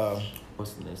 So,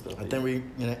 what's the next topic? I think we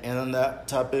end on that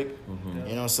topic.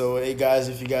 So hey guys,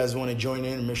 if you guys want to join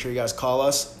in, make sure you guys call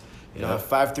us.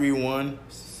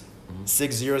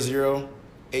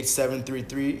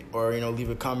 531-600-8733, or leave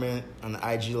a comment on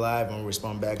the IG Live and we'll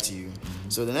respond back to you.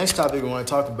 So the next topic we want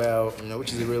to talk about,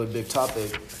 which is a really big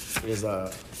topic, is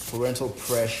parental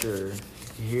pressure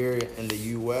here in the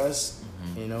U.S.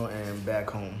 And back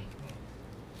home.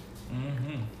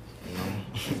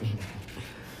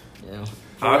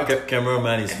 Our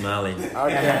cameraman is smiling. Our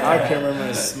cameraman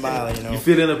is smiling. You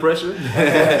feeling the pressure?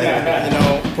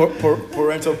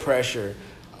 Parental pressure.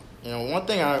 One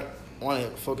thing I want to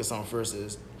focus on first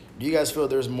is, do you guys feel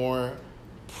there's more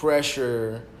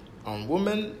pressure on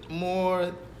women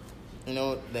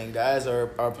than guys are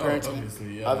parenting?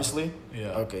 Obviously, yeah. Obviously?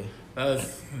 Yeah. Okay.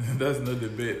 That's no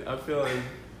debate. I feel like,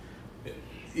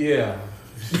 yeah.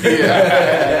 I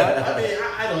mean,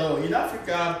 I don't know. In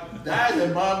Africa, dad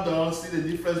and mom don't see the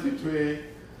difference between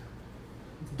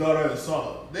daughter and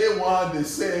son. They want the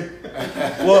same. They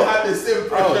have the same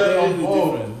pressure on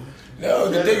both. No,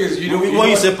 the thing is, when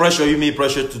you say pressure, you mean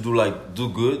pressure to do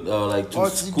good, like to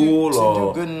school, to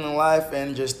do good in life,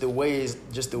 and just the way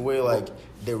like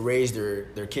they raise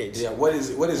their kids. Yeah, what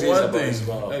is one thing?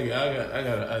 I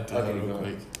gotta add to that real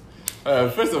quick.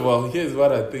 First of all, here's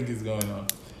what I think is going on.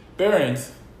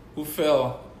 Parents who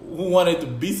wanted to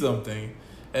be something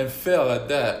and fail at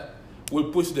that,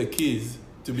 will push the kids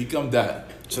to become that.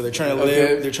 So they're trying to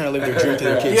live. They're trying to live their dream to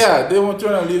their kids. Yeah, they were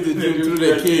trying to live the dream through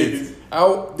their kids.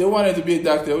 They wanted to be a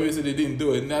doctor. Obviously, they didn't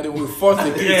do it. Now they will force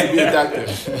the kid to be a doctor.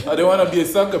 Or they want to be a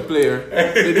soccer player.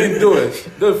 They didn't do it.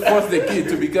 They'll force the kid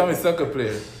to become a soccer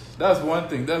player. That's one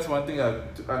thing.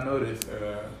 I noticed.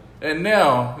 And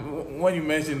now, when you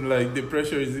mention like the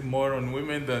pressure is more on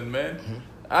women than men,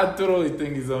 I totally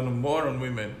think it's more on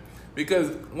women. Because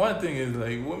one thing is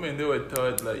like women, they were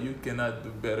taught like you cannot do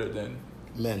better than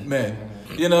men.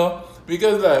 You know,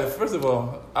 because like, first of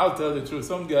all, I'll tell the truth.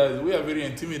 Some guys, we are very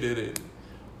intimidated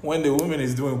when the woman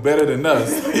is doing better than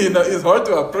us. You know, it's hard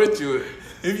to approach you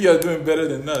if you are doing better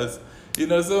than us. You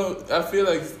know, so I feel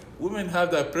like women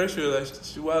have that pressure, like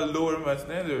she want to lower my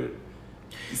standard,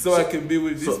 so I can be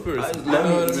with this person.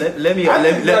 Let me.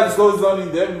 That goes on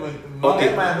in them.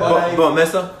 Okay, but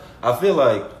Mesa, I feel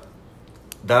like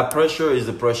that pressure is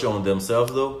the pressure on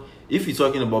themselves, though. If you're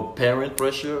talking about parent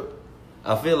pressure,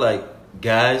 I feel like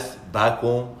guys back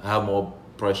home have more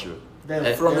pressure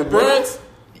from the parents.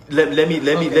 Let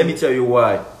me tell you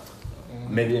why.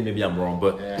 Maybe I'm wrong,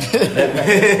 but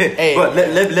hey, but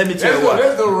let me tell you why.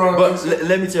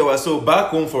 Let me tell you why. So back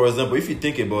home, for example, if you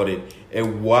think about it, a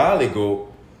while ago,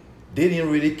 they didn't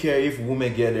really care if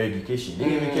women get their education. They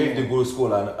didn't even care if they go to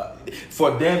school. And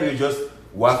for them, it was just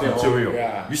wash material.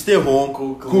 Yeah. You stay home,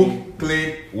 cook,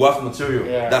 clean, wash material.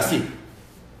 Yeah. That's it.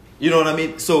 You know what I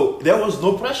mean? So there was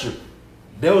no pressure.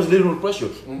 There was little pressure.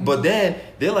 Mm-hmm. But then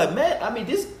they're like, man,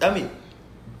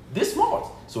 this smart.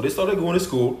 So they started going to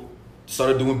school,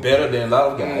 started doing better than a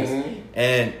lot of guys,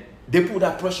 and they put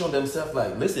that pressure on themselves.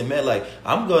 Like, listen, man, like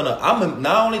not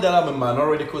only that I'm a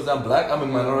minority because I'm black, I'm a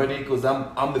minority because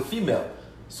I'm the female.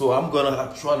 So I'm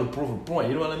gonna try to prove a point.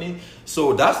 You know what I mean?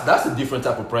 So that's a different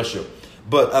type of pressure.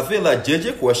 But I feel like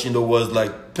JJ question though was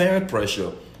like parent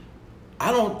pressure.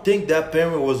 I don't think that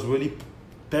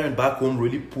parent back home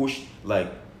really pushed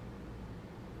like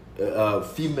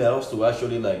females to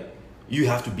actually like, you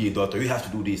have to be a doctor, you have to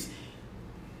do this.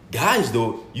 Guys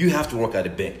though, you have to work at a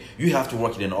bank, you have to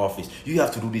work in an office, you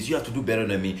have to do this, you have to do better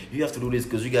than me, you have to do this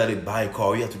because you gotta buy a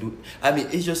car, you have to do. I mean,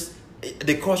 it's just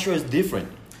the culture is different.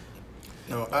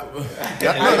 No,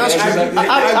 that's true.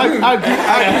 I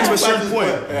agree to a certain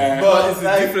point, but it's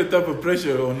a different type of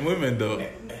pressure on women though.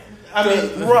 I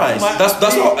mean, right.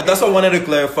 That's what I wanted to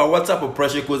clarify. What type of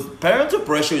pressure? Because parental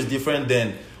pressure is different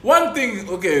than. One thing,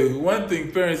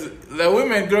 parents, like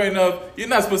women growing up, you're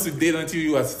not supposed to date until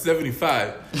you are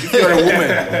 75. If you're a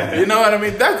woman, you know what I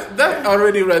mean. That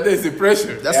already right there is the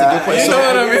pressure. That's a good point. You know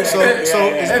what I mean.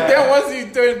 And then once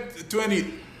you turn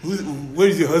 20. Where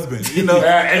is your husband? You know,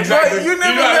 exactly. You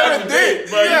never had a date.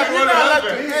 But you want a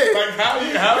husband. Like how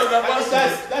is that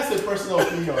possible? That's a personal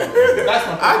opinion. That's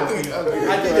my personal opinion.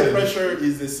 I think the pressure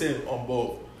is the same on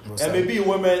both. And maybe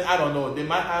women, I don't know, they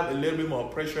might have a little bit more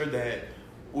pressure than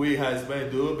we as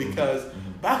men do, because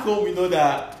back home we know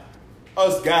that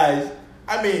us guys,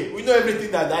 I mean, we know everything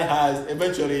that has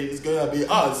eventually is gonna be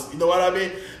us. You know what I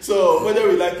mean? So whether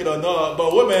we like it or not,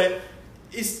 but women.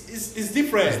 It's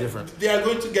different. It's different. They are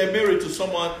going to get married to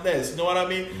someone else. You know what I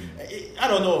mean? I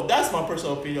don't know. That's my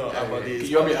personal opinion about this.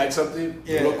 You want me to add something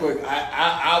real quick?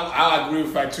 I'll agree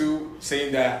with that too,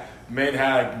 saying that men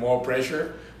have more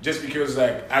pressure. Just because,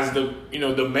 like, as the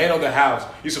man of the house,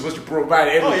 you're supposed to provide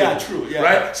everything. Oh yeah, true. Yeah.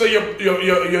 Right. So your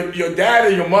dad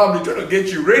and your mom, they're trying to get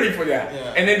you ready for that,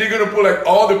 and then they're gonna put like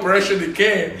all the pressure they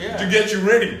can to get you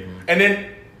ready. And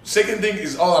then second thing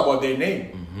is all about their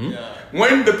name. Yeah.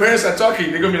 When the parents are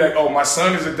talking, they're gonna be like, "Oh, my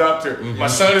son is a doctor. My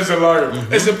son is a lawyer."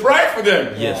 It's a pride for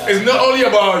them. Yes. It's not only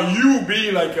about you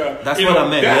being like a. That's what I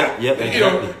meant. Yeah, exactly. You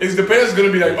know, it's the parents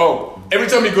gonna be like, "Oh, every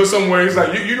time he goes somewhere, he's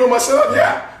like, you know my son?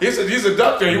 Yeah, he's a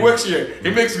doctor. He works here. He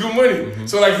makes good money.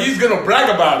 So like he's gonna brag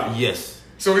about it. Yes.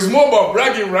 So it's more about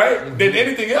bragging, right, than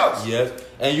anything else. Yes.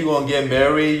 And you're gonna get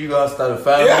married, you gotta start a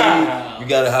family, you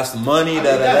gotta have some money,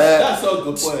 that's a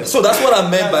good point. So that's what I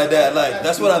meant by that. Like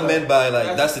that's what I meant by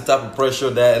like that's the type of pressure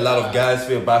that a lot of guys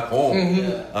feel back home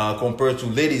compared to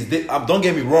ladies. Don't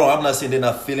get me wrong, I'm not saying they're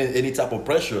not feeling any type of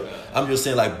pressure. I'm just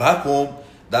saying like back home,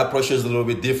 that pressure is a little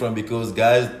bit different because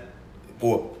guys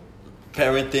or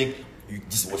parenting,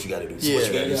 this is what you gotta do. This is what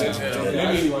you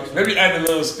gotta do. Let me add a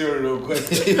little story real quick.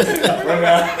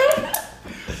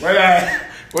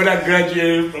 When I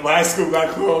graduated from high school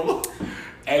back home,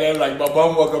 and then like my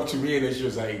mom walked up to me and then she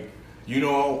was like, you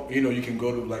know, you can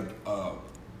go to like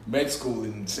med school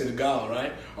in Senegal,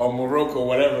 right, or Morocco, or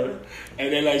whatever.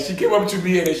 And then like she came up to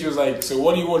me and then she was like, so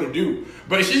what do you want to do?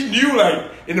 But she knew like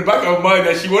in the back of her mind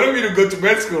that she wanted me to go to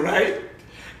med school, right?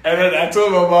 And then I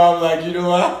told my mom like, you know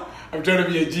what? I'm trying to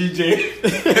be a DJ.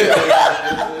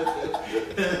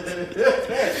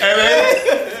 And then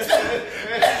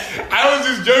I was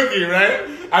just joking, right?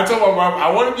 I told my mom,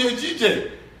 I want to be a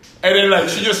DJ. And then like,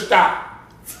 she just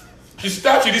stopped. She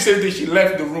stopped, she didn't say anything, she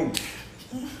left the room.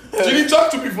 She didn't talk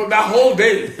to me for that whole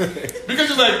day. Because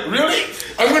she's like, really?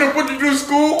 I'm going to put you through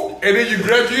school, and then you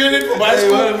graduated from high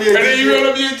school, and then you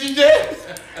want to be a DJ?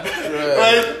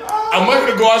 Like, I'm not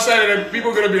going to go outside, and then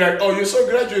people are going to be like, oh, your son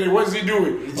graduated, what's he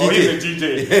doing? Oh, he's a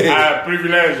DJ.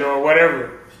 Privilege or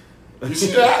whatever. You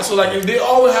see that? So like, if they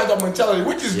always have that mentality,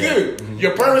 which is good. Mm-hmm.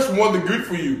 Your parents want the good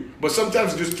for you, but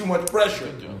sometimes there's too much pressure.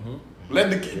 Mm-hmm. Let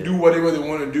the kid do whatever they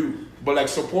want to do, but like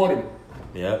support them.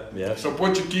 Yeah.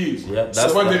 Support your kids. Yeah, that's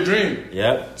support their dream.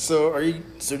 Yeah. So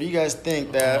do you guys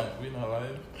think that? We not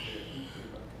lying.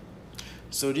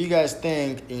 So do you guys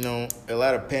think a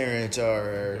lot of parents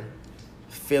are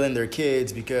failing their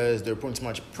kids because they're putting too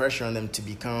much pressure on them to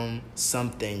become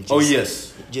something?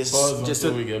 Yes. Just Until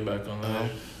so we get back on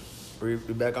live. we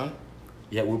back on?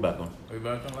 Yeah, we're back on. We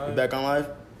back on live. We back on live?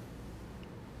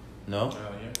 No.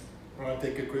 Yeah. Want to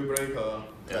take a quick break? Yeah,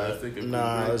 let's take a quick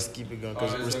Nah, break. let's keep it going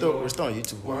because Oh, we're still on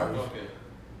YouTube. Okay.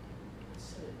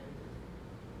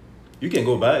 You can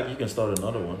go back. You can start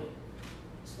another one.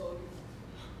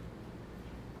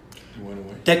 You went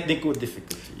away. Technical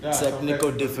difficulty. Yeah, Technical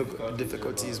some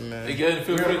difficulties, man. Again,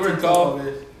 feel free We're to call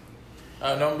talking.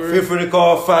 our number. Feel free to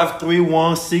call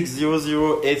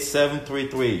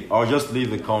 531-600-8733 or just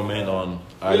leave a comment on.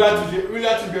 We like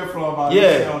to get from about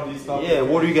Yeah. on this topic. Yeah.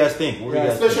 What do you guys think? What do you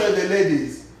guys think? Especially the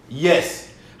ladies. Yes.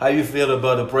 How you feel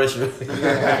about the pressure?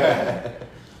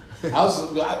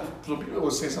 So people were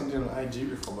saying something on IG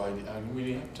before, but I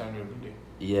really have time to read it.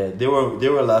 Yeah, they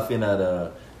were laughing at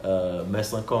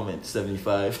Messlin comment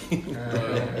 75.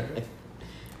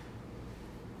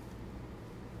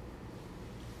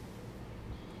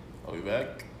 Are we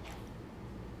back?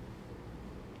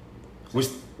 we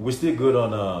still good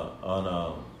on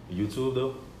YouTube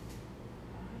though.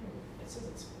 It says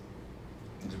it's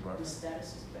Is it the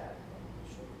status is bad.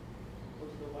 Sure. Or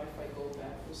did the Wi-Fi go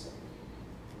bad for a second?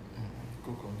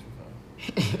 Go on too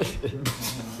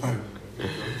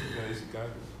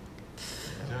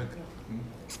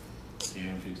You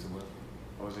didn't fix the web.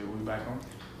 Oh, is it we back on?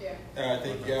 Yeah. Yeah, I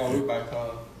think we're back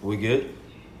on. We good?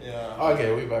 Yeah.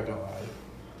 Okay, we back on live.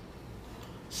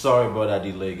 Sorry about that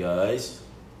delay, guys.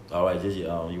 All right, Gigi,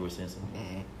 you were saying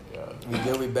something. Yeah. We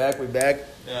good? We back? Yeah.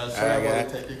 Alright, Sorry about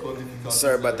guys. the technical difficulties.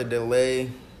 Sorry about the delay,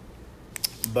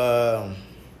 but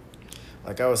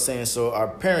like I was saying, so our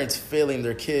parents failing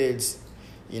their kids,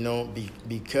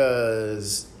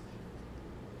 because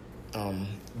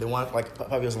they want, like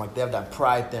Papi was like, they have that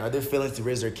pride thing, or they're failing to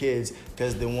raise their kids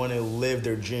because they want to live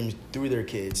their dreams through their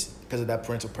kids because of that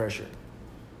parental pressure.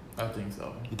 I think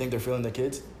so. You think they're failing their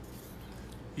kids?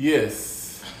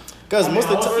 Yes. Because most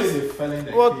of the time,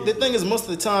 the thing is, most of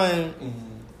the time,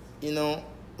 a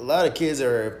lot of kids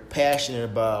are passionate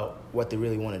about what they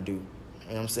really want to do. You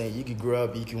know what I'm saying? You could grow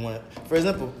up, you can want to... For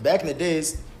example, back in the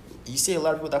days, you see a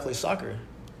lot of people that play soccer.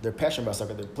 They're passionate about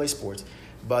soccer, they play sports.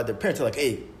 But their parents are like,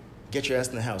 hey, get your ass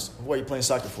in the house. What are you playing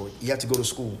soccer for? You have to go to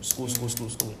school. School.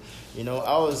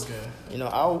 I was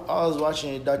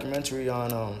watching a documentary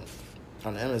on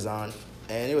Amazon,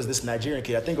 and it was this Nigerian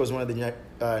kid. I think it was one of the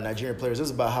Nigerian players. It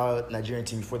was about how Nigerian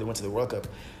team before they went to the World Cup.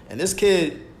 And this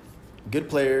kid, good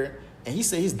player, and he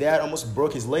said his dad almost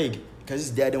broke his leg because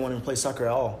his dad didn't want him to play soccer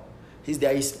at all. His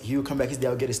dad, he would come back, his dad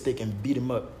would get a stick and beat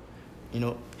him up.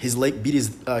 His leg beat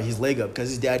his leg up because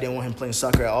his dad didn't want him playing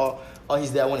soccer at all. All his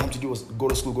dad wanted him to do was go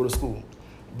to school.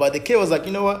 But the kid was like,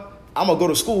 you know what? I'm going to go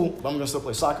to school, but I'm going to still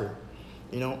play soccer.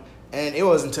 And it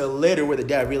was until later where the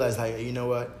dad realized, like, you know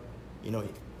what?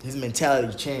 His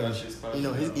mentality changed.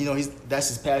 That's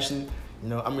his passion. I'm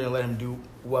going to let him do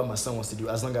what my son wants to do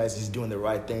as long as he's doing the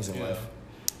right things in life.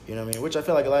 You know what I mean? Which I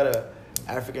feel like a lot of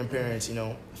African parents,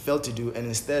 fail to do. And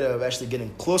instead of actually getting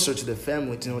closer to the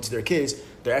family, to their kids,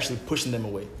 they're actually pushing them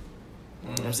away. You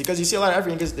know what I'm saying? Because you see a lot of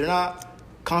African kids, they're not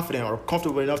confident or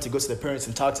comfortable enough to go to their parents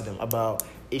and talk to them about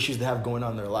issues they have going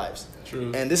on in their lives.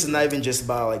 True. And this is not even just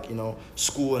about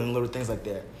school and little things like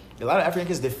that. A lot of African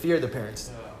kids, they fear their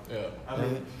parents. Yeah. I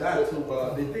mean, that too,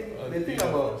 but the thing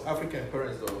about African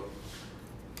parents, though,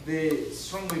 they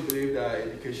strongly believe that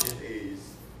education is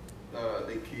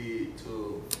the key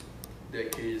to their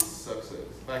kids' success.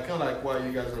 Like, kind of like what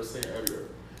you guys were saying earlier.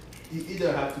 You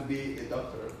either have to be a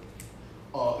doctor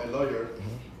or a lawyer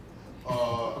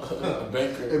or A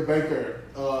banker.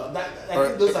 I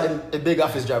think those are a big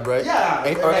office job, right? Yeah,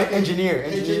 Or like engineer,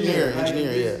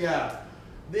 yeah.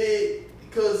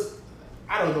 Because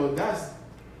I don't know.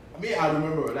 I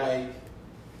remember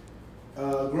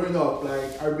growing up,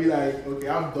 I'd be like, okay,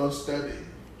 I'm done studying,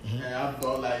 and I'm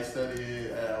done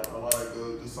studying. I want to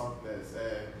go do something else.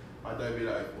 And my dad be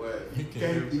like, well, you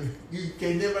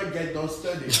can never get done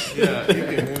studying. Yeah, you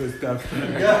can never stop.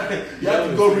 Yeah, you have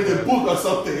to go read a book or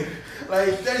something.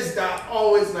 There's that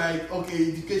always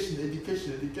okay,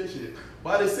 education.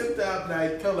 But at the same time,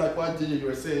 kind of like what JJ you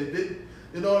were saying,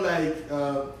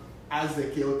 ask the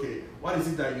kid, okay, what is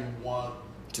it that you want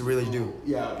to really do?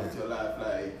 Yeah, with your life.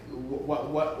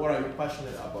 What are you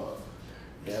passionate about?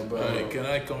 Yeah, but Can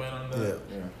I comment on that?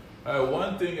 Yeah.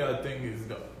 One thing I think is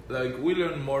like we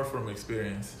learn more from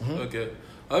experience. Mm-hmm. Okay,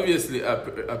 obviously our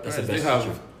parents they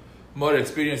have more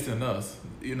experience than us.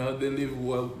 You know, they live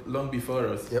long before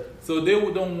us. Yep. So they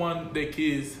don't want their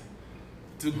kids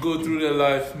to go through their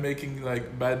life making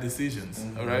like bad decisions.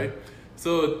 Mm-hmm. All right.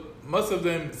 So most of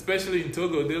them, especially in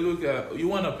Togo, they look at you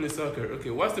want to play soccer. Okay,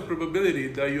 what's the probability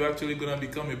that you're actually gonna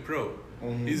become a pro?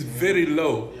 Mm-hmm. It's very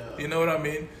low. Yeah. You know what I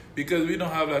mean? Because we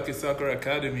don't have like a soccer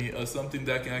academy or something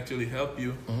that can actually help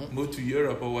you move to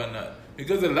Europe or whatnot.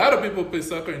 Because a lot of people play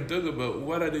soccer in Togo, but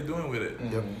what are they doing with it?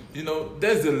 Yep. You know,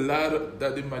 there's a lot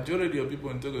that the majority of people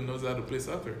in Togo knows how to play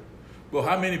soccer. But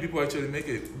how many people actually make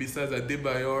it besides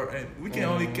Adebayor? And we can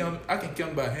only count, I can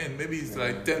count by hand, maybe it's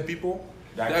like 10 people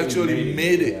that actually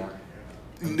made it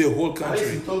in the whole At country.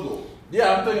 least in Togo.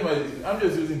 Yeah, I'm talking about. I'm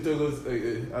just using Togo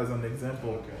as an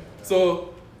example. Okay.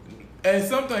 So, and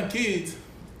sometimes kids,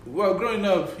 well, growing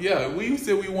up, yeah, we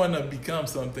say we want to become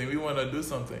something, we want to do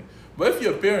something. But if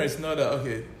your parents know that,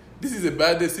 okay, this is a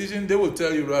bad decision, they will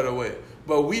tell you right away.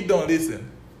 But we don't listen.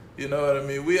 You know what I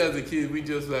mean? We as a kid, we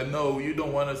just like, no, you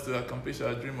don't want us to accomplish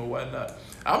our dream or whatnot.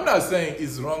 I'm not saying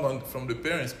it's wrong from the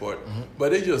parents' part,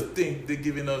 but they just think they're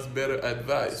giving us better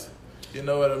advice. You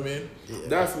know what I mean? Yeah.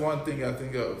 That's one thing I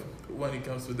think of when it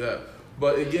comes to that.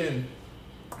 But again,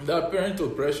 that parental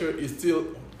pressure is still,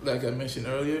 like I mentioned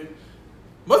earlier,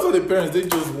 most of the parents, they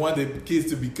just want the kids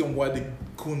to become what they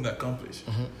couldn't accomplish.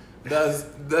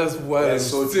 That's what I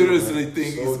seriously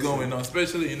think is going on,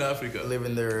 especially in Africa.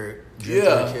 Living their dream to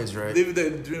their kids, right? Living their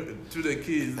dream to their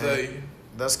kids. And like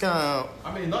that's kind of.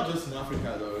 I mean, not just in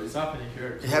Africa though. It's happening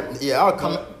here too. I'll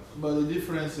come. But the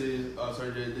difference is,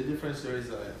 the difference here is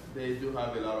that they do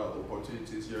have a lot of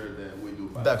opportunities here than we do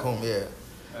back home. Yeah.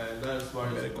 And that's why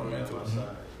it's coming on my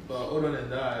side. But other than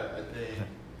that, I think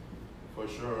for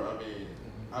sure. I mean,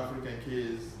 African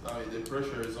kids. I mean, the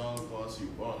pressure is on once you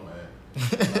born, man.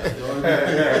 This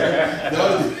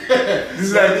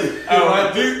is like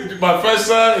my first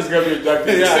son is gonna be a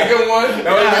doctor. The second one,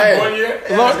 that was 1 year,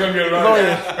 it's gonna be a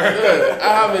lawyer. I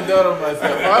have a daughter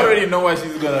myself. I already know what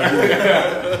she's gonna do.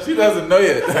 She doesn't know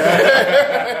yet.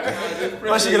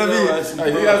 What's she gonna be? She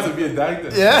has to be a doctor.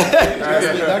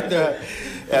 Yeah, doctor.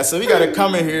 Yeah. So we got a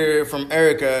comment here from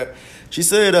Erica. She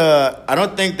said, "I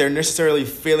don't think they're necessarily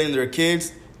failing their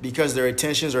kids." Because their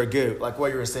intentions are good, like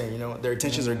what you were saying, you know, their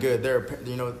intentions are good.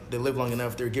 They live long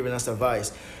enough. They're giving us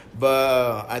advice,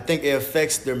 but I think it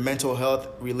affects their mental health,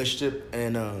 relationship,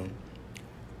 and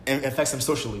affects them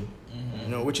socially. You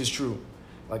know, which is true.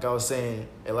 Like I was saying,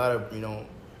 a lot of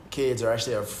kids are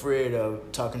actually afraid of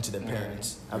talking to their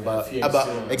parents about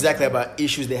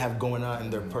issues they have going on in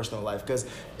their personal life. Because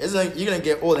it's like you're gonna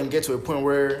get old and get to a point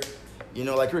where,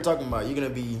 like you were talking about, you're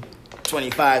gonna be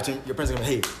 25, your parents are going,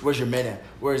 hey, where's your man at?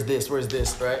 Where's this,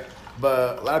 right?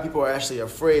 But a lot of people are actually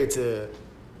afraid to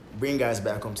bring guys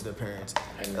back home to their parents.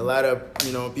 A lot of,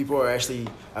 people are actually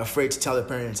afraid to tell their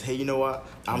parents, hey, you know what?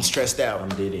 I'm stressed out. I'm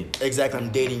dating. Exactly,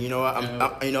 I'm dating. You know what?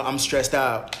 I'm stressed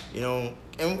out. And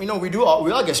we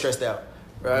all get stressed out,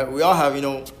 right? We all have,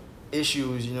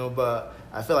 issues, but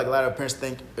I feel like a lot of parents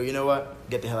think, oh, you know what?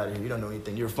 Get the hell out of here. You don't know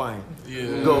anything. You're fine.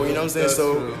 Yeah. Go, you know what I'm saying? That's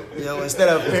so, true. Instead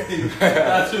of...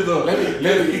 That's true, though. Let me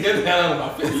get the hell out of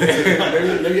my face.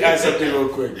 let me add something real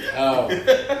quick.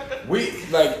 We,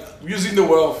 using the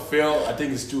word fail, I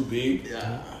think it's too big.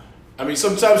 Yeah. I mean,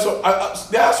 sometimes,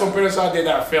 there are some parents out there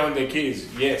that are failing their kids,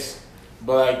 yes.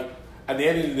 But, at the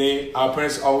end of the day, our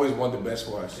parents always want the best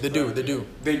for us. They do.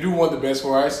 They do want the best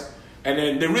for us. And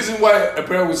then the reason why a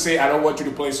parent would say, I don't want you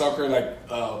to play soccer, like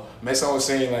Mesa was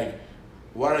saying,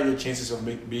 what are your chances of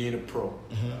being a pro?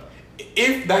 Mm-hmm.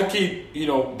 If that kid,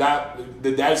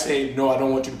 the dad say, no, I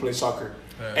don't want you to play soccer.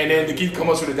 And then the kid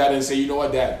comes to the dad and say, you know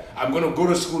what, Dad, I'm going to go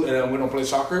to school and I'm going to play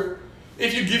soccer.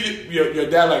 If you give your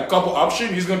dad a couple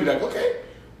options, he's going to be like, okay,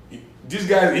 this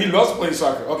guy, he loves playing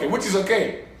soccer. Okay, which is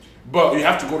okay. But you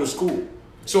have to go to school.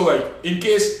 So, in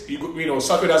case,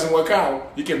 soccer doesn't work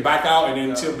out, you can back out and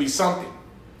then still be something.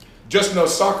 Just not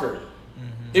soccer.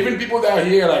 Mm-hmm. Even people that are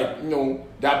here,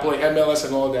 that play MLS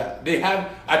and all that, they have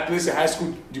at least a high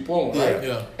school diploma, right?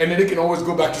 Yeah. And then they can always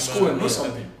go back to school and do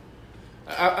something.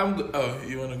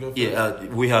 You want to go first? Yeah,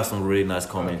 we have some really nice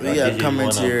comments. We got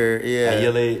comments here.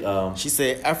 Yeah. She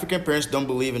said, African parents don't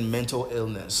believe in mental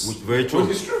illness. Which very true.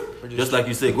 Which is true. Just like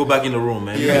you say, go back in the room,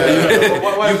 man. Yeah.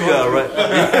 You'll be all right.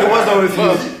 What's wrong with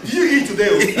you? You eat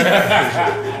today.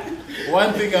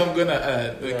 One thing I'm going to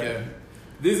add, okay.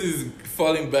 This is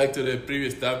falling back to the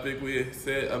previous topic we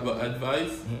said about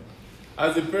advice. Mm-hmm.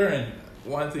 As a parent,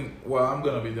 one thing, I'm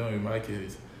going to be doing with my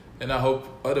kids, and I hope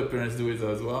other parents do it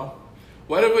as well.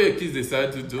 Whatever your kids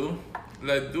decide to do,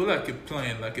 like do like a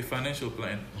plan, like a financial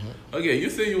plan. Okay, you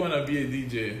say you wanna be a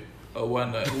DJ or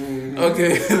whatnot.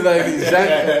 Okay, like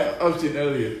Jack option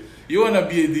earlier. You wanna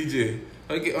be a DJ.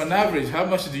 Okay, on average, how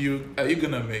much are you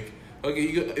gonna make? Okay,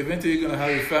 eventually you're gonna have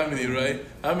a family, right?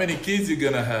 How many kids you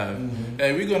gonna have?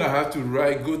 And we're gonna have to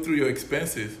go through your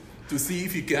expenses to see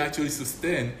if you can actually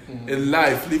sustain a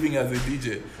life living as a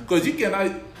DJ. Because you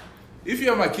cannot, if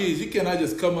you are my kids, you cannot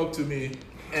just come up to me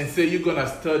and say you're gonna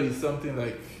study something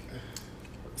like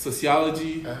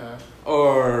sociology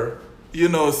or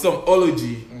some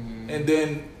ology, and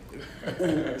then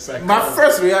my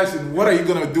first reaction, what are you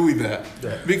gonna do with that?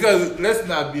 Because let's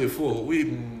not be a fool.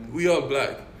 We are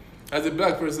black. As a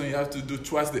black person, you have to do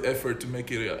twice the effort to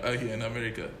make it out here in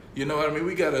America. You know what I mean?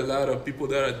 We got a lot of people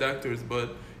that are doctors,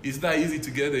 but it's not easy to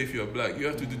get there if you're black. You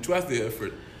have to do twice the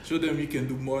effort. Show them you can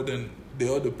do more than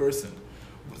the other person.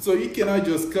 So you cannot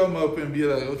just come up and be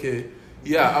like, okay,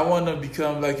 yeah, I want to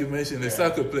become, like you mentioned, a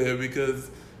soccer player because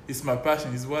it's my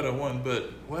passion, it's what I want,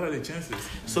 but what are the chances?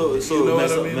 So you know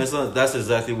what I mean? Mason, that's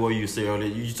exactly what you said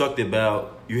earlier. You talked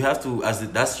about you have to,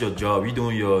 that's your job. You're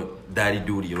doing your daddy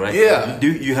duty, right? Yeah.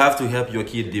 You have to help your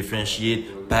kid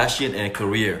differentiate passion and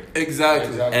career.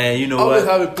 Exactly. And you know always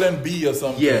what? have a plan B or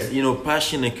something. Yes,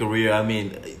 passion and career. I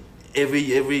mean,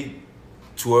 every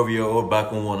 12-year-old back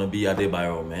home want to be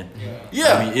Adebayo, man.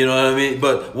 Yeah. I mean, you know what I mean?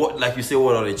 But what, like you said,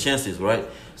 what are the chances, right?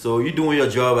 So you're doing your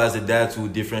job as a dad to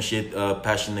differentiate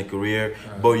passion and career,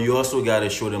 but you also got to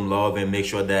show them love and make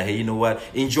sure that, hey, you know what?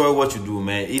 Enjoy what you do,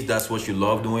 man. If that's what you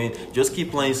love doing, just keep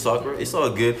playing soccer. It's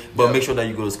all good, but make sure that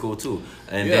you go to school too.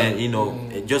 And then,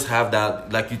 just have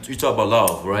that, like you talk about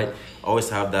love, right? Always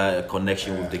have that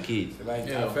connection with the kids.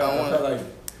 Like, I felt like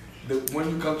when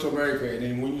you come to America and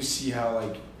then when you see how,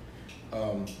 like,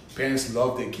 parents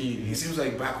love their kid, it seems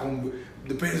like back home,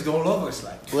 the parents don't love us.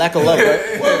 Like lack of love,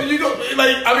 right? Well, I mean,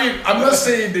 I'm not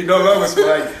saying they don't love us, but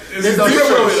like it's a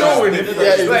different showing it.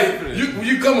 It's like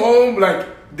you come home, like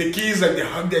the kids, like they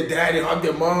hug their dad, they hug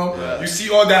their mom. You see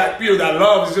all that, that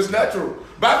love is just natural.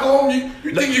 Back home, you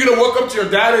think you're gonna walk up to your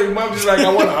dad and your mom just like,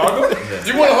 I want to hug him?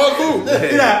 You want to hug who?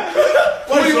 Yeah.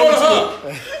 What do you want to hug?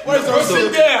 Go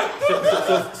sit there.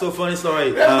 So funny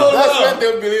story. That's when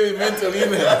they'll believe in mental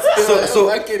illness. So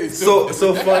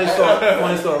funny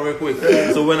story real quick.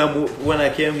 So when I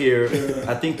came here,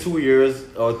 I think 2 years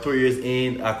or 3 years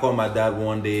in, I called my dad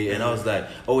one day and I was like,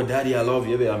 "Oh, Daddy, I love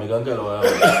you."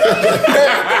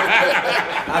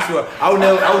 I swear, I will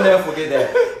never forget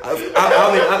that. I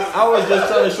was just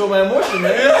trying to show my emotion,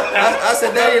 man. I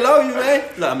said, "Daddy, I love you, man."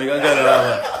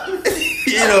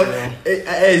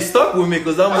 It stuck with me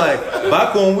because I'm like,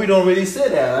 back home we don't really say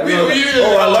that. I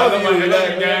love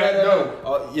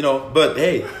you. But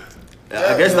hey,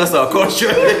 I guess that's our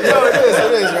culture. No,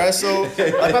 it is, right? So,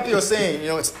 like Papi was saying,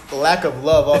 it's the lack of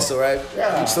love also, right?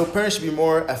 Yeah. So parents should be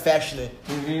more affectionate,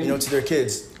 to their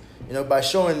kids, by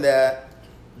showing that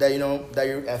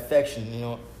you're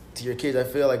affectionate, to your kids. I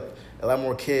feel like a lot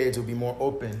more kids will be more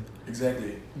open.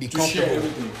 Exactly. Be comfortable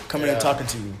coming and talking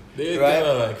to you. They're right? kind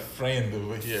of like friends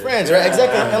over here. Friends, right?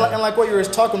 Exactly. And like what you were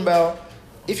talking about,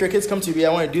 if your kids come to you, I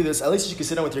want to do this, at least you can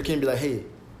sit down with your kid and be like, hey,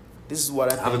 this is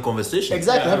what I think. Have a conversation.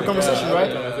 Exactly. Have a conversation,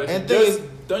 right? And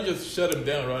don't just shut them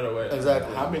down right away.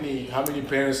 Exactly. How many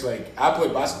parents, like, I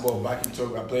played basketball back in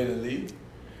Togo, I played in the league.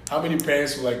 How many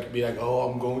parents will like be like, oh,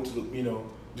 I'm going to,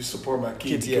 just support my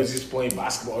kid because he's playing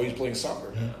basketball or he's playing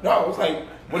soccer? No, it's like,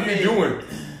 what are you doing?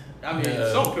 I mean,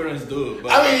 some parents do.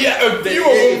 But a few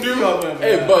of them do.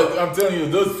 Hey, but I'm telling you,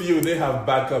 those few, they have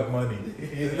backup money.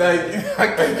 It's like,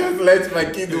 I can just let my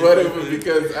kid do whatever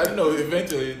because I don't know,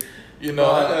 eventually, I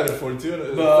got a fortune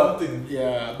or something.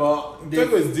 Yeah, but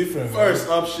Togo is different. First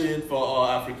option for all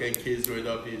African kids growing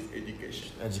up is education.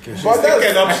 But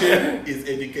second option is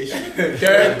education.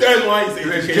 Third one is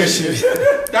education.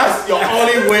 That's your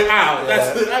only way out.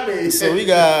 So we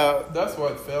got. That's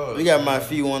what fellas. We got my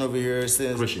few one over here. It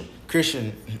says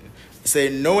Christian. Say,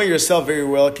 knowing yourself very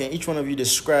well, can each one of you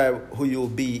describe who you will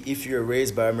be if you're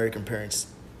raised by American parents?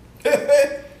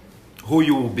 Who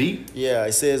you will be? Yeah,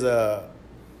 it says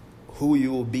who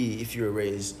you will be if you're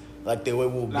raised. Like the way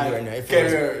we'll be right now.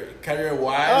 Career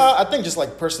wise? I think just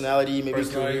like personality, maybe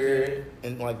career,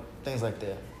 and like things like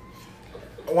that.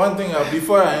 One thing,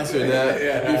 before I answer that,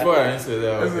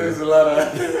 there's a lot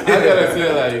of. I gotta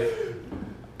say,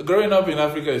 like, growing up in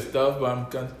Africa is tough, but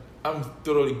I'm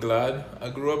totally glad I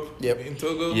grew up in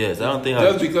Togo. Yes, I don't think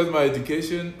just because my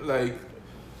education, like,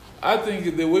 I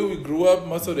think the way we grew up,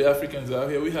 most of the Africans out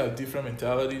here, we have different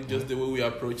mentality, just the way we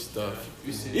approach stuff.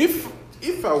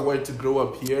 If I were to grow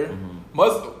up here,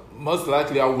 most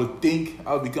likely I would think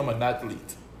I'll become an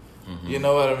athlete. You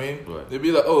know what I mean? Right. They'd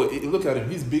be like, oh, look at him.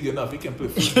 He's big enough. He can play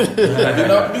football.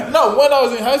 No, when I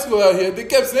was in high school out here, they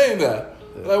kept saying that.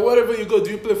 Like, wherever you go,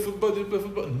 do you play football?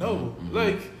 No.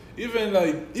 Like, even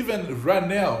right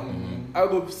now, I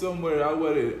go somewhere, I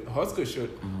wear a Husker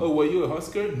shirt. Oh, were you a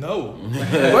Husker? No.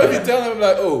 What if you tell them,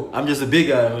 like, oh, I'm just a big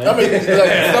guy, man. I mean, like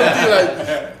something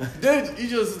like, you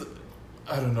just,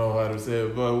 I don't know how to say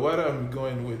it, but what I'm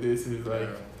going with this is like,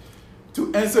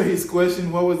 to answer his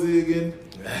question, what was it again?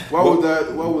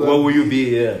 What would you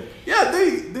be? Yeah. Yeah,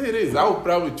 there it is. I would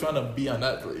probably try to be an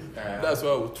athlete. That's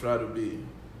what I would try to be.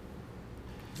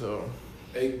 So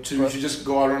you should just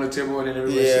go out on the table and then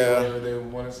everybody say whatever they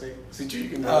want to say. See, you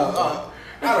can go.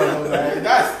 I don't know, man.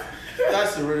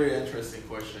 That's a really interesting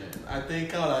question. I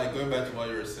think kind of like going back to what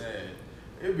you were saying.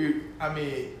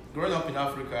 Growing up in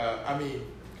Africa,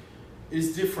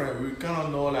 it's different. We kind of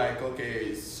know like,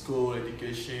 okay, school,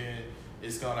 education,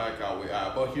 it's kind of like how we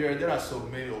are. But here, there are so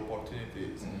many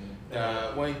opportunities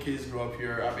that when kids grow up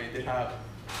here, they have,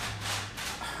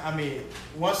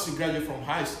 once you graduate from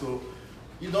high school,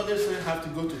 you don't necessarily have to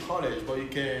go to college, but you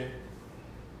can,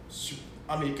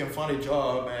 you can find a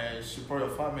job and support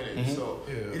your family. So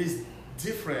it is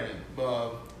different,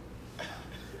 but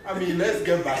let's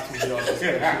get back to the other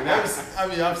question.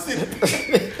 I've seen it.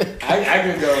 I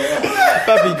can go, man.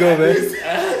 Happy go, man.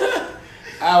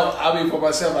 For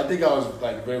myself, I think I was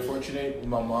like very fortunate with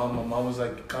my mom. My mom was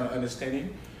like kind of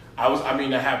understanding. I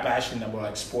have passion about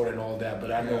like sport and all that,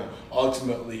 but I know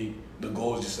ultimately the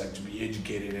goal is just like to be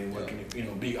educated and working,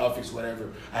 be office,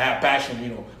 whatever. I have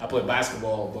passion, I play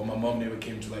basketball, but my mom never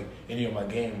came to like any of my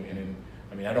game, and then,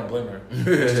 I don't blame her,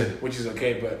 which is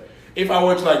okay. But if I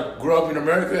were to like grow up in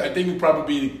America, I think it would probably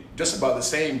be just about the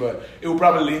same, but it would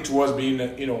probably lean towards being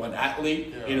an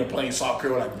athlete, playing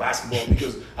soccer or like basketball,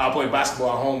 because I play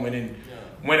basketball at home, and then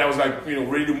when I was like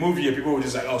ready to move here, people were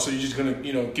just like, oh, so you're just gonna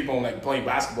keep on like playing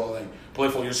basketball, like play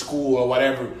for your school or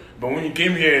whatever. But when you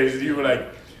came here, you were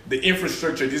like, the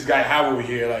infrastructure this guy have over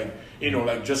here, like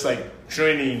like just like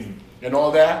training and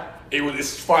all that,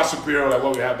 it's far superior like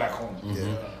what we have back home.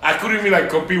 I couldn't even like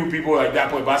compete with people like that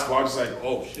play basketball. I was just like,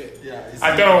 oh shit.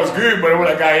 I thought I was good, but when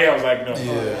I got here, I was like, no.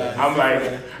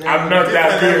 I'm not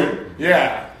that good.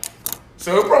 Yeah.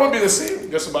 So it'll probably be the same,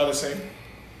 just about the same.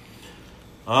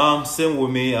 Same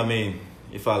with me.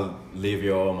 If I live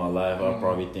here all my life, I'll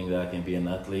probably think that I can be an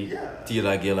athlete till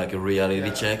I get like a reality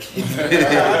check.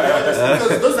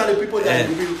 Because those are the people that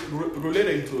will be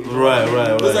related to. Right.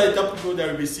 Those are the people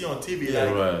that we see on TV,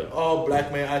 all black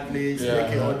men athletes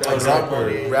making all that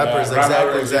rappers,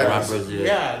 exactly. Rappers,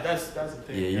 that's the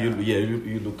thing.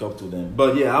 You look up to them.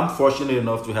 But I'm fortunate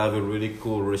enough to have a really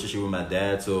cool relationship with my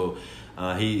dad. So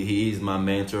he is my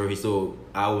mentor. So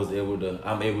I'm able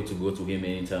to go to him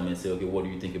anytime and say, okay, what do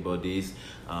you think about this?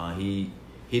 He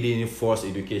didn't force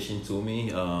education to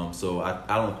me. So I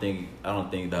don't think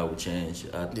that would change.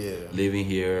 Living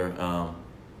here,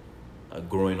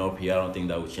 growing up here, I don't think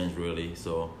that would change really.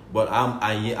 So, but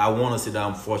I want to say that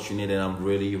I'm fortunate and I'm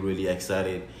really, really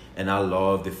excited, and I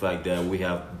love the fact that we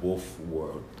have both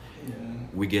worlds.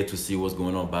 We get to see what's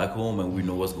going on back home, and we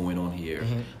know what's going on here.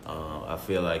 I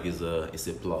feel like it's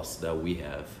a plus that we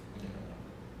have.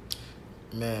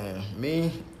 Man,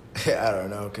 me, I don't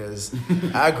know, because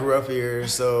I grew up here,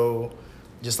 so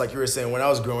just like you were saying, when I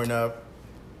was growing up,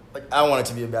 like I wanted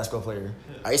to be a basketball player.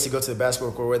 I used to go to the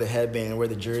basketball court, wear the headband, wear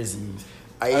the jersey.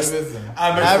 Iverson,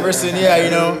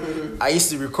 I used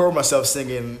to record myself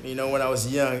singing, when I was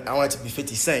young. I wanted to be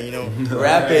 50 Cent,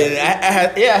 rapping.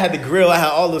 I had the grill, I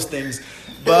had all those things.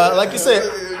 But like you said,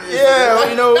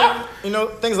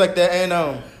 things like that. And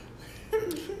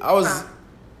I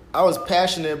was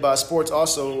passionate about sports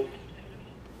also.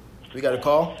 We got a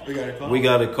call?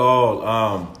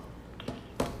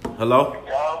 Hello?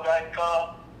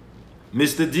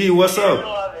 Mr. D, what's up?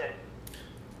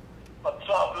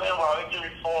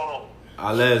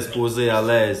 À l'aise, posé à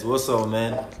l'aise. What's up,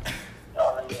 man?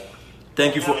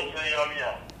 Thank you for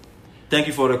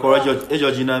the courage. Et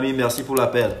Georginami, merci pour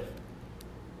l'appel.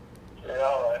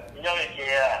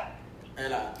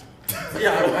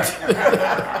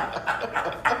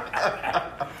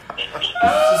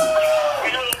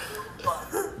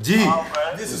 Dis.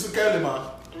 Dis ce qu'elle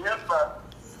m'a.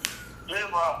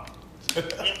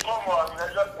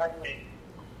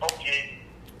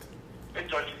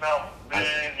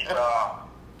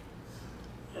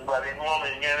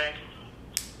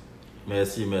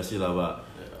 Merci là-bas.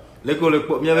 L'école,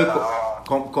 il y avait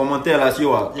commentaire là-dessus.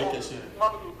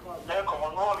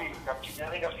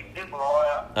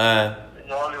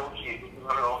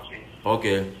 Ok.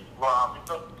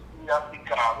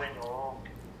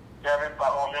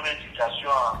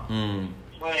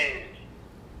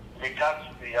 les cas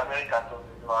de l'Amérique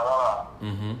voilà.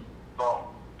 Bon,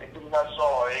 et tout ça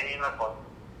sort et il a quoi.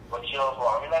 Quand il a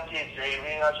il a dit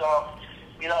il a genre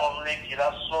il a emmené qu'il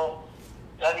a sort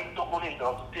il a dit tout pour lui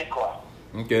donc c'est quoi.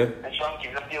 OK. Les gens qui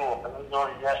veulent dire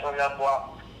il y a chose à voir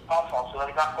en France on a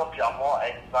pas copié à moi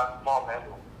exactement même.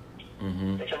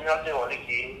 Les gens qui ont dit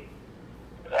qui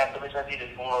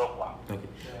OK.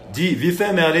 Dis, vite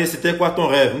fait Merlé, c'était quoi ton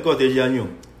rêve quand tu es à New?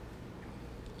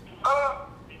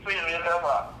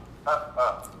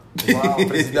 Wow,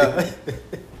 président.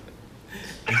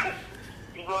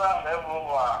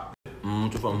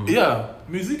 Yeah,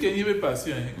 musique est une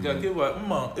passion. Quelqu'un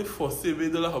va, est forcé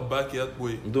de la roba qui a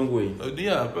joué. Donc oui.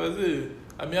 Yeah, parce que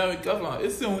à mi avec avant, et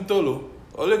c'est un tolo.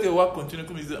 Au lieu que va continuer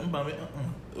comme il disait,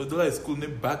 au dollar est school n'est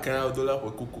pas qu'à au dollar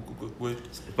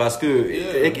parce que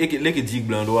like Dick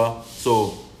Blandois,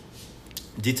 so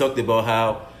they talked about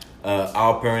how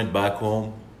our parents back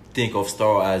home think of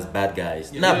Star as bad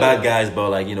guys. Not bad guys, but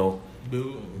like, you know, I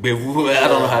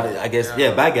don't know how to, I guess,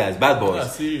 bad guys, bad boys.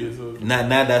 Not serious. Not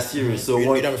that serious. So you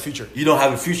don't have a future. You don't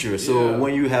have a future. So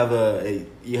when you have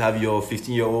you have your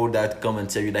 15-year-old that come and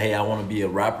tell you that, hey, I want to be a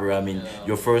rapper. I mean,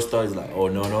 your first thought is like, oh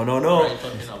no.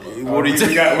 What we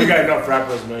got enough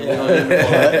rappers, man.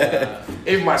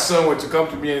 If my son were to come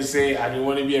to me and say I didn't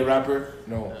want to be a rapper,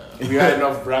 no, we got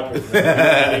enough rappers.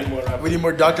 We need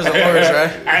more doctors and lawyers,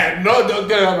 right? I no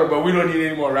doctor rapper, but we don't need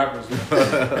any more rappers.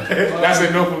 That's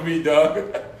enough for me, dog.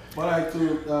 But like to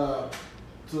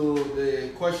the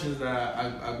questions that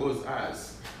I was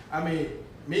asked, I mean,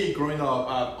 me growing up,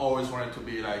 I've always wanted to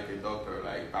be like a doctor,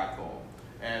 like back home,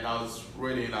 and I was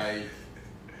really like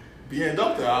being a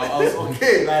doctor. I was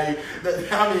okay, like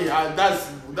that's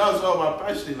what my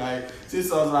passion. Like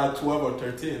since I was like 12 or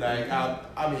 13, like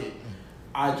I mean,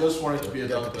 I just wanted to be a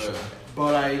doctor.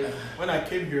 But when I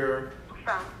came here.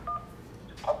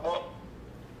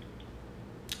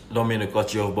 Don't mean to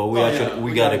cut you off, but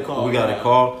we got a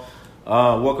call.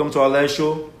 Welcome to our live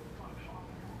show.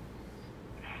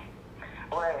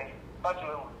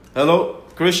 Hello,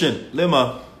 Christian,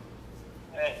 Lema.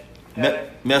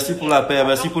 Merci pour la paix,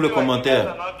 merci pour le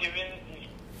commentaire.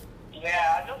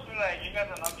 Yeah, I just feel like you guys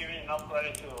are not giving enough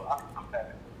credit to African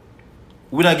parents.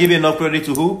 We're not giving enough credit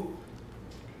to who?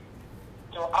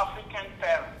 To African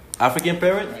parents. African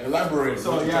parents? Elaborate.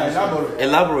 So elaborate.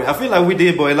 Elaborate. I feel like we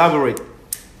did, but elaborate.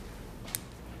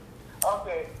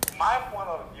 Okay, my point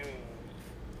of view is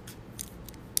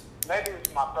maybe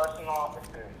it's my personal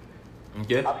experience.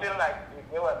 Okay. I feel like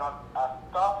if they were not as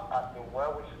tough as they were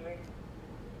with me,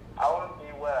 I wouldn't be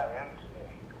where I am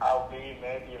today. I'll be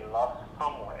maybe lost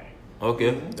somewhere.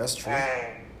 Okay. That's true.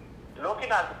 And looking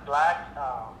at the black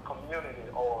community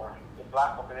or the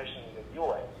black population in the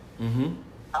U.S.,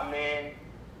 I mean,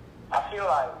 I feel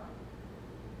like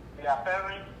their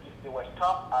parents, if they were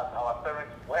tough as our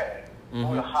parents were, we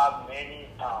will have many,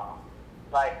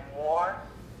 like more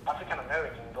African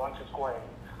Americans going to school and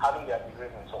having their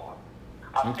degrees and so on.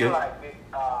 I feel like they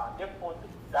put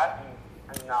that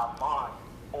in our mind,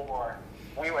 or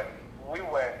we were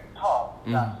taught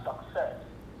that success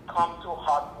comes through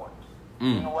hard work.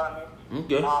 You know what I mean?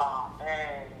 Okay.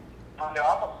 And on the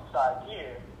opposite side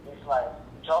here, it's like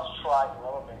just try a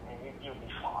little bit and you'll be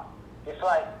fine. It's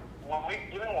like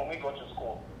even when we go to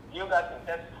school, you guys can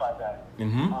testify that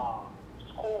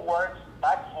school work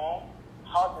back home,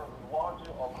 how they reward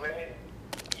you or grade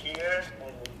here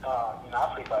in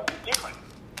Africa is different.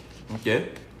 Okay.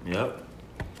 Yep.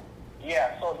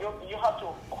 Yeah, so you have to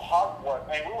hard work,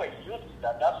 and we were used to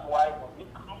that. That's why when we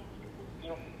come,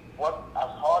 you work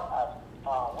as hard as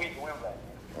we do right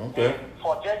now. Okay. And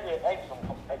for JJ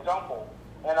example,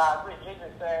 and I agree,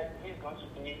 JJ said he's going to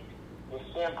be the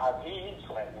same as he is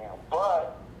right now,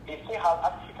 but he still has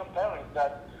African parents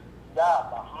that are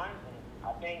behind him.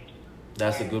 I think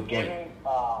that's a good point. Giving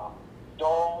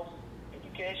those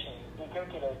education,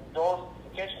 those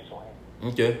education to him.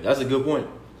 Okay, that's a good point.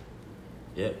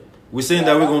 Yeah. We're saying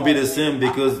that we're gonna be the same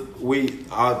because we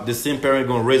are the same parent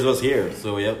gonna raise us here.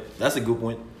 So yeah, that's a good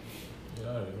point.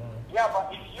 Yeah, but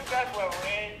if you guys were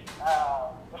raised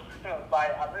by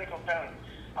American parents,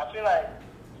 I feel like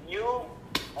you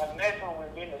and Nathan will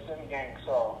be in the same gang.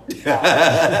 So.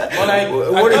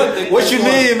 What you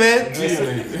mean, man?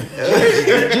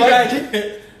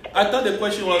 I thought the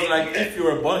question was like if you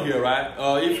were born here, right?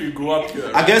 Or if you grew up here.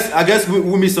 Right? I guess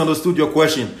we misunderstood your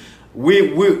question. We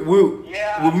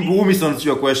misunderstood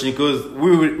your question because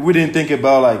we didn't think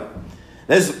about like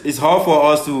it's hard for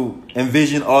us to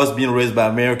envision us being raised by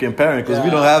American parents because we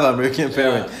don't have American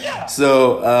parents. Yeah.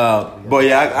 So, but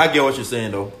yeah, I get what you're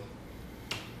saying though.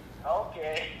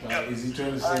 Okay. Is he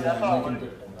trying to say that American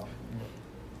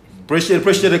parents?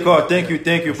 Appreciate the call. Thank you.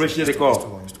 Appreciate the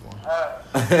call.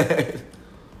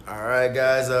 All right,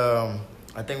 guys.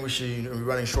 I think we're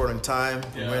running short on time.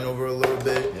 We went over a little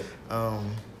bit.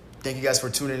 Thank you guys for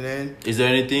tuning in. Is there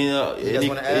anything?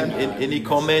 Any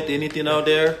comment? Anything out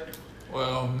there?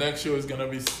 Well, next show is gonna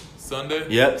be Sunday.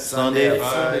 Yep, Sunday.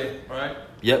 Right?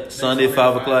 Yep, Sunday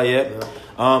 5 o'clock. Yep.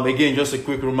 Again, just a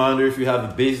quick reminder: if you have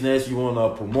a business you want to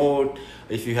promote,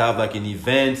 if you have like an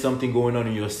event, something going on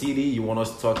in your city, you want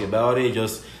us to talk about it,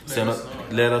 just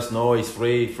let us know. It's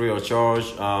free of charge.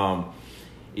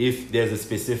 If there's a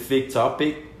specific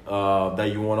topic that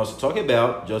you want us to talk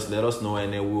about, just let us know,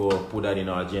 and then we will put that in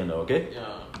our agenda. Okay? Yeah.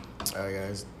 All right,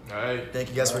 guys. All right. Thank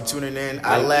you guys for tuning in.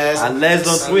 Atlas on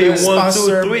 3, 1,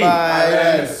 2, 3.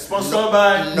 Sponsored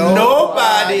by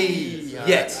Nobody.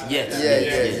 Yet.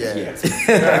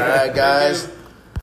 All right, guys.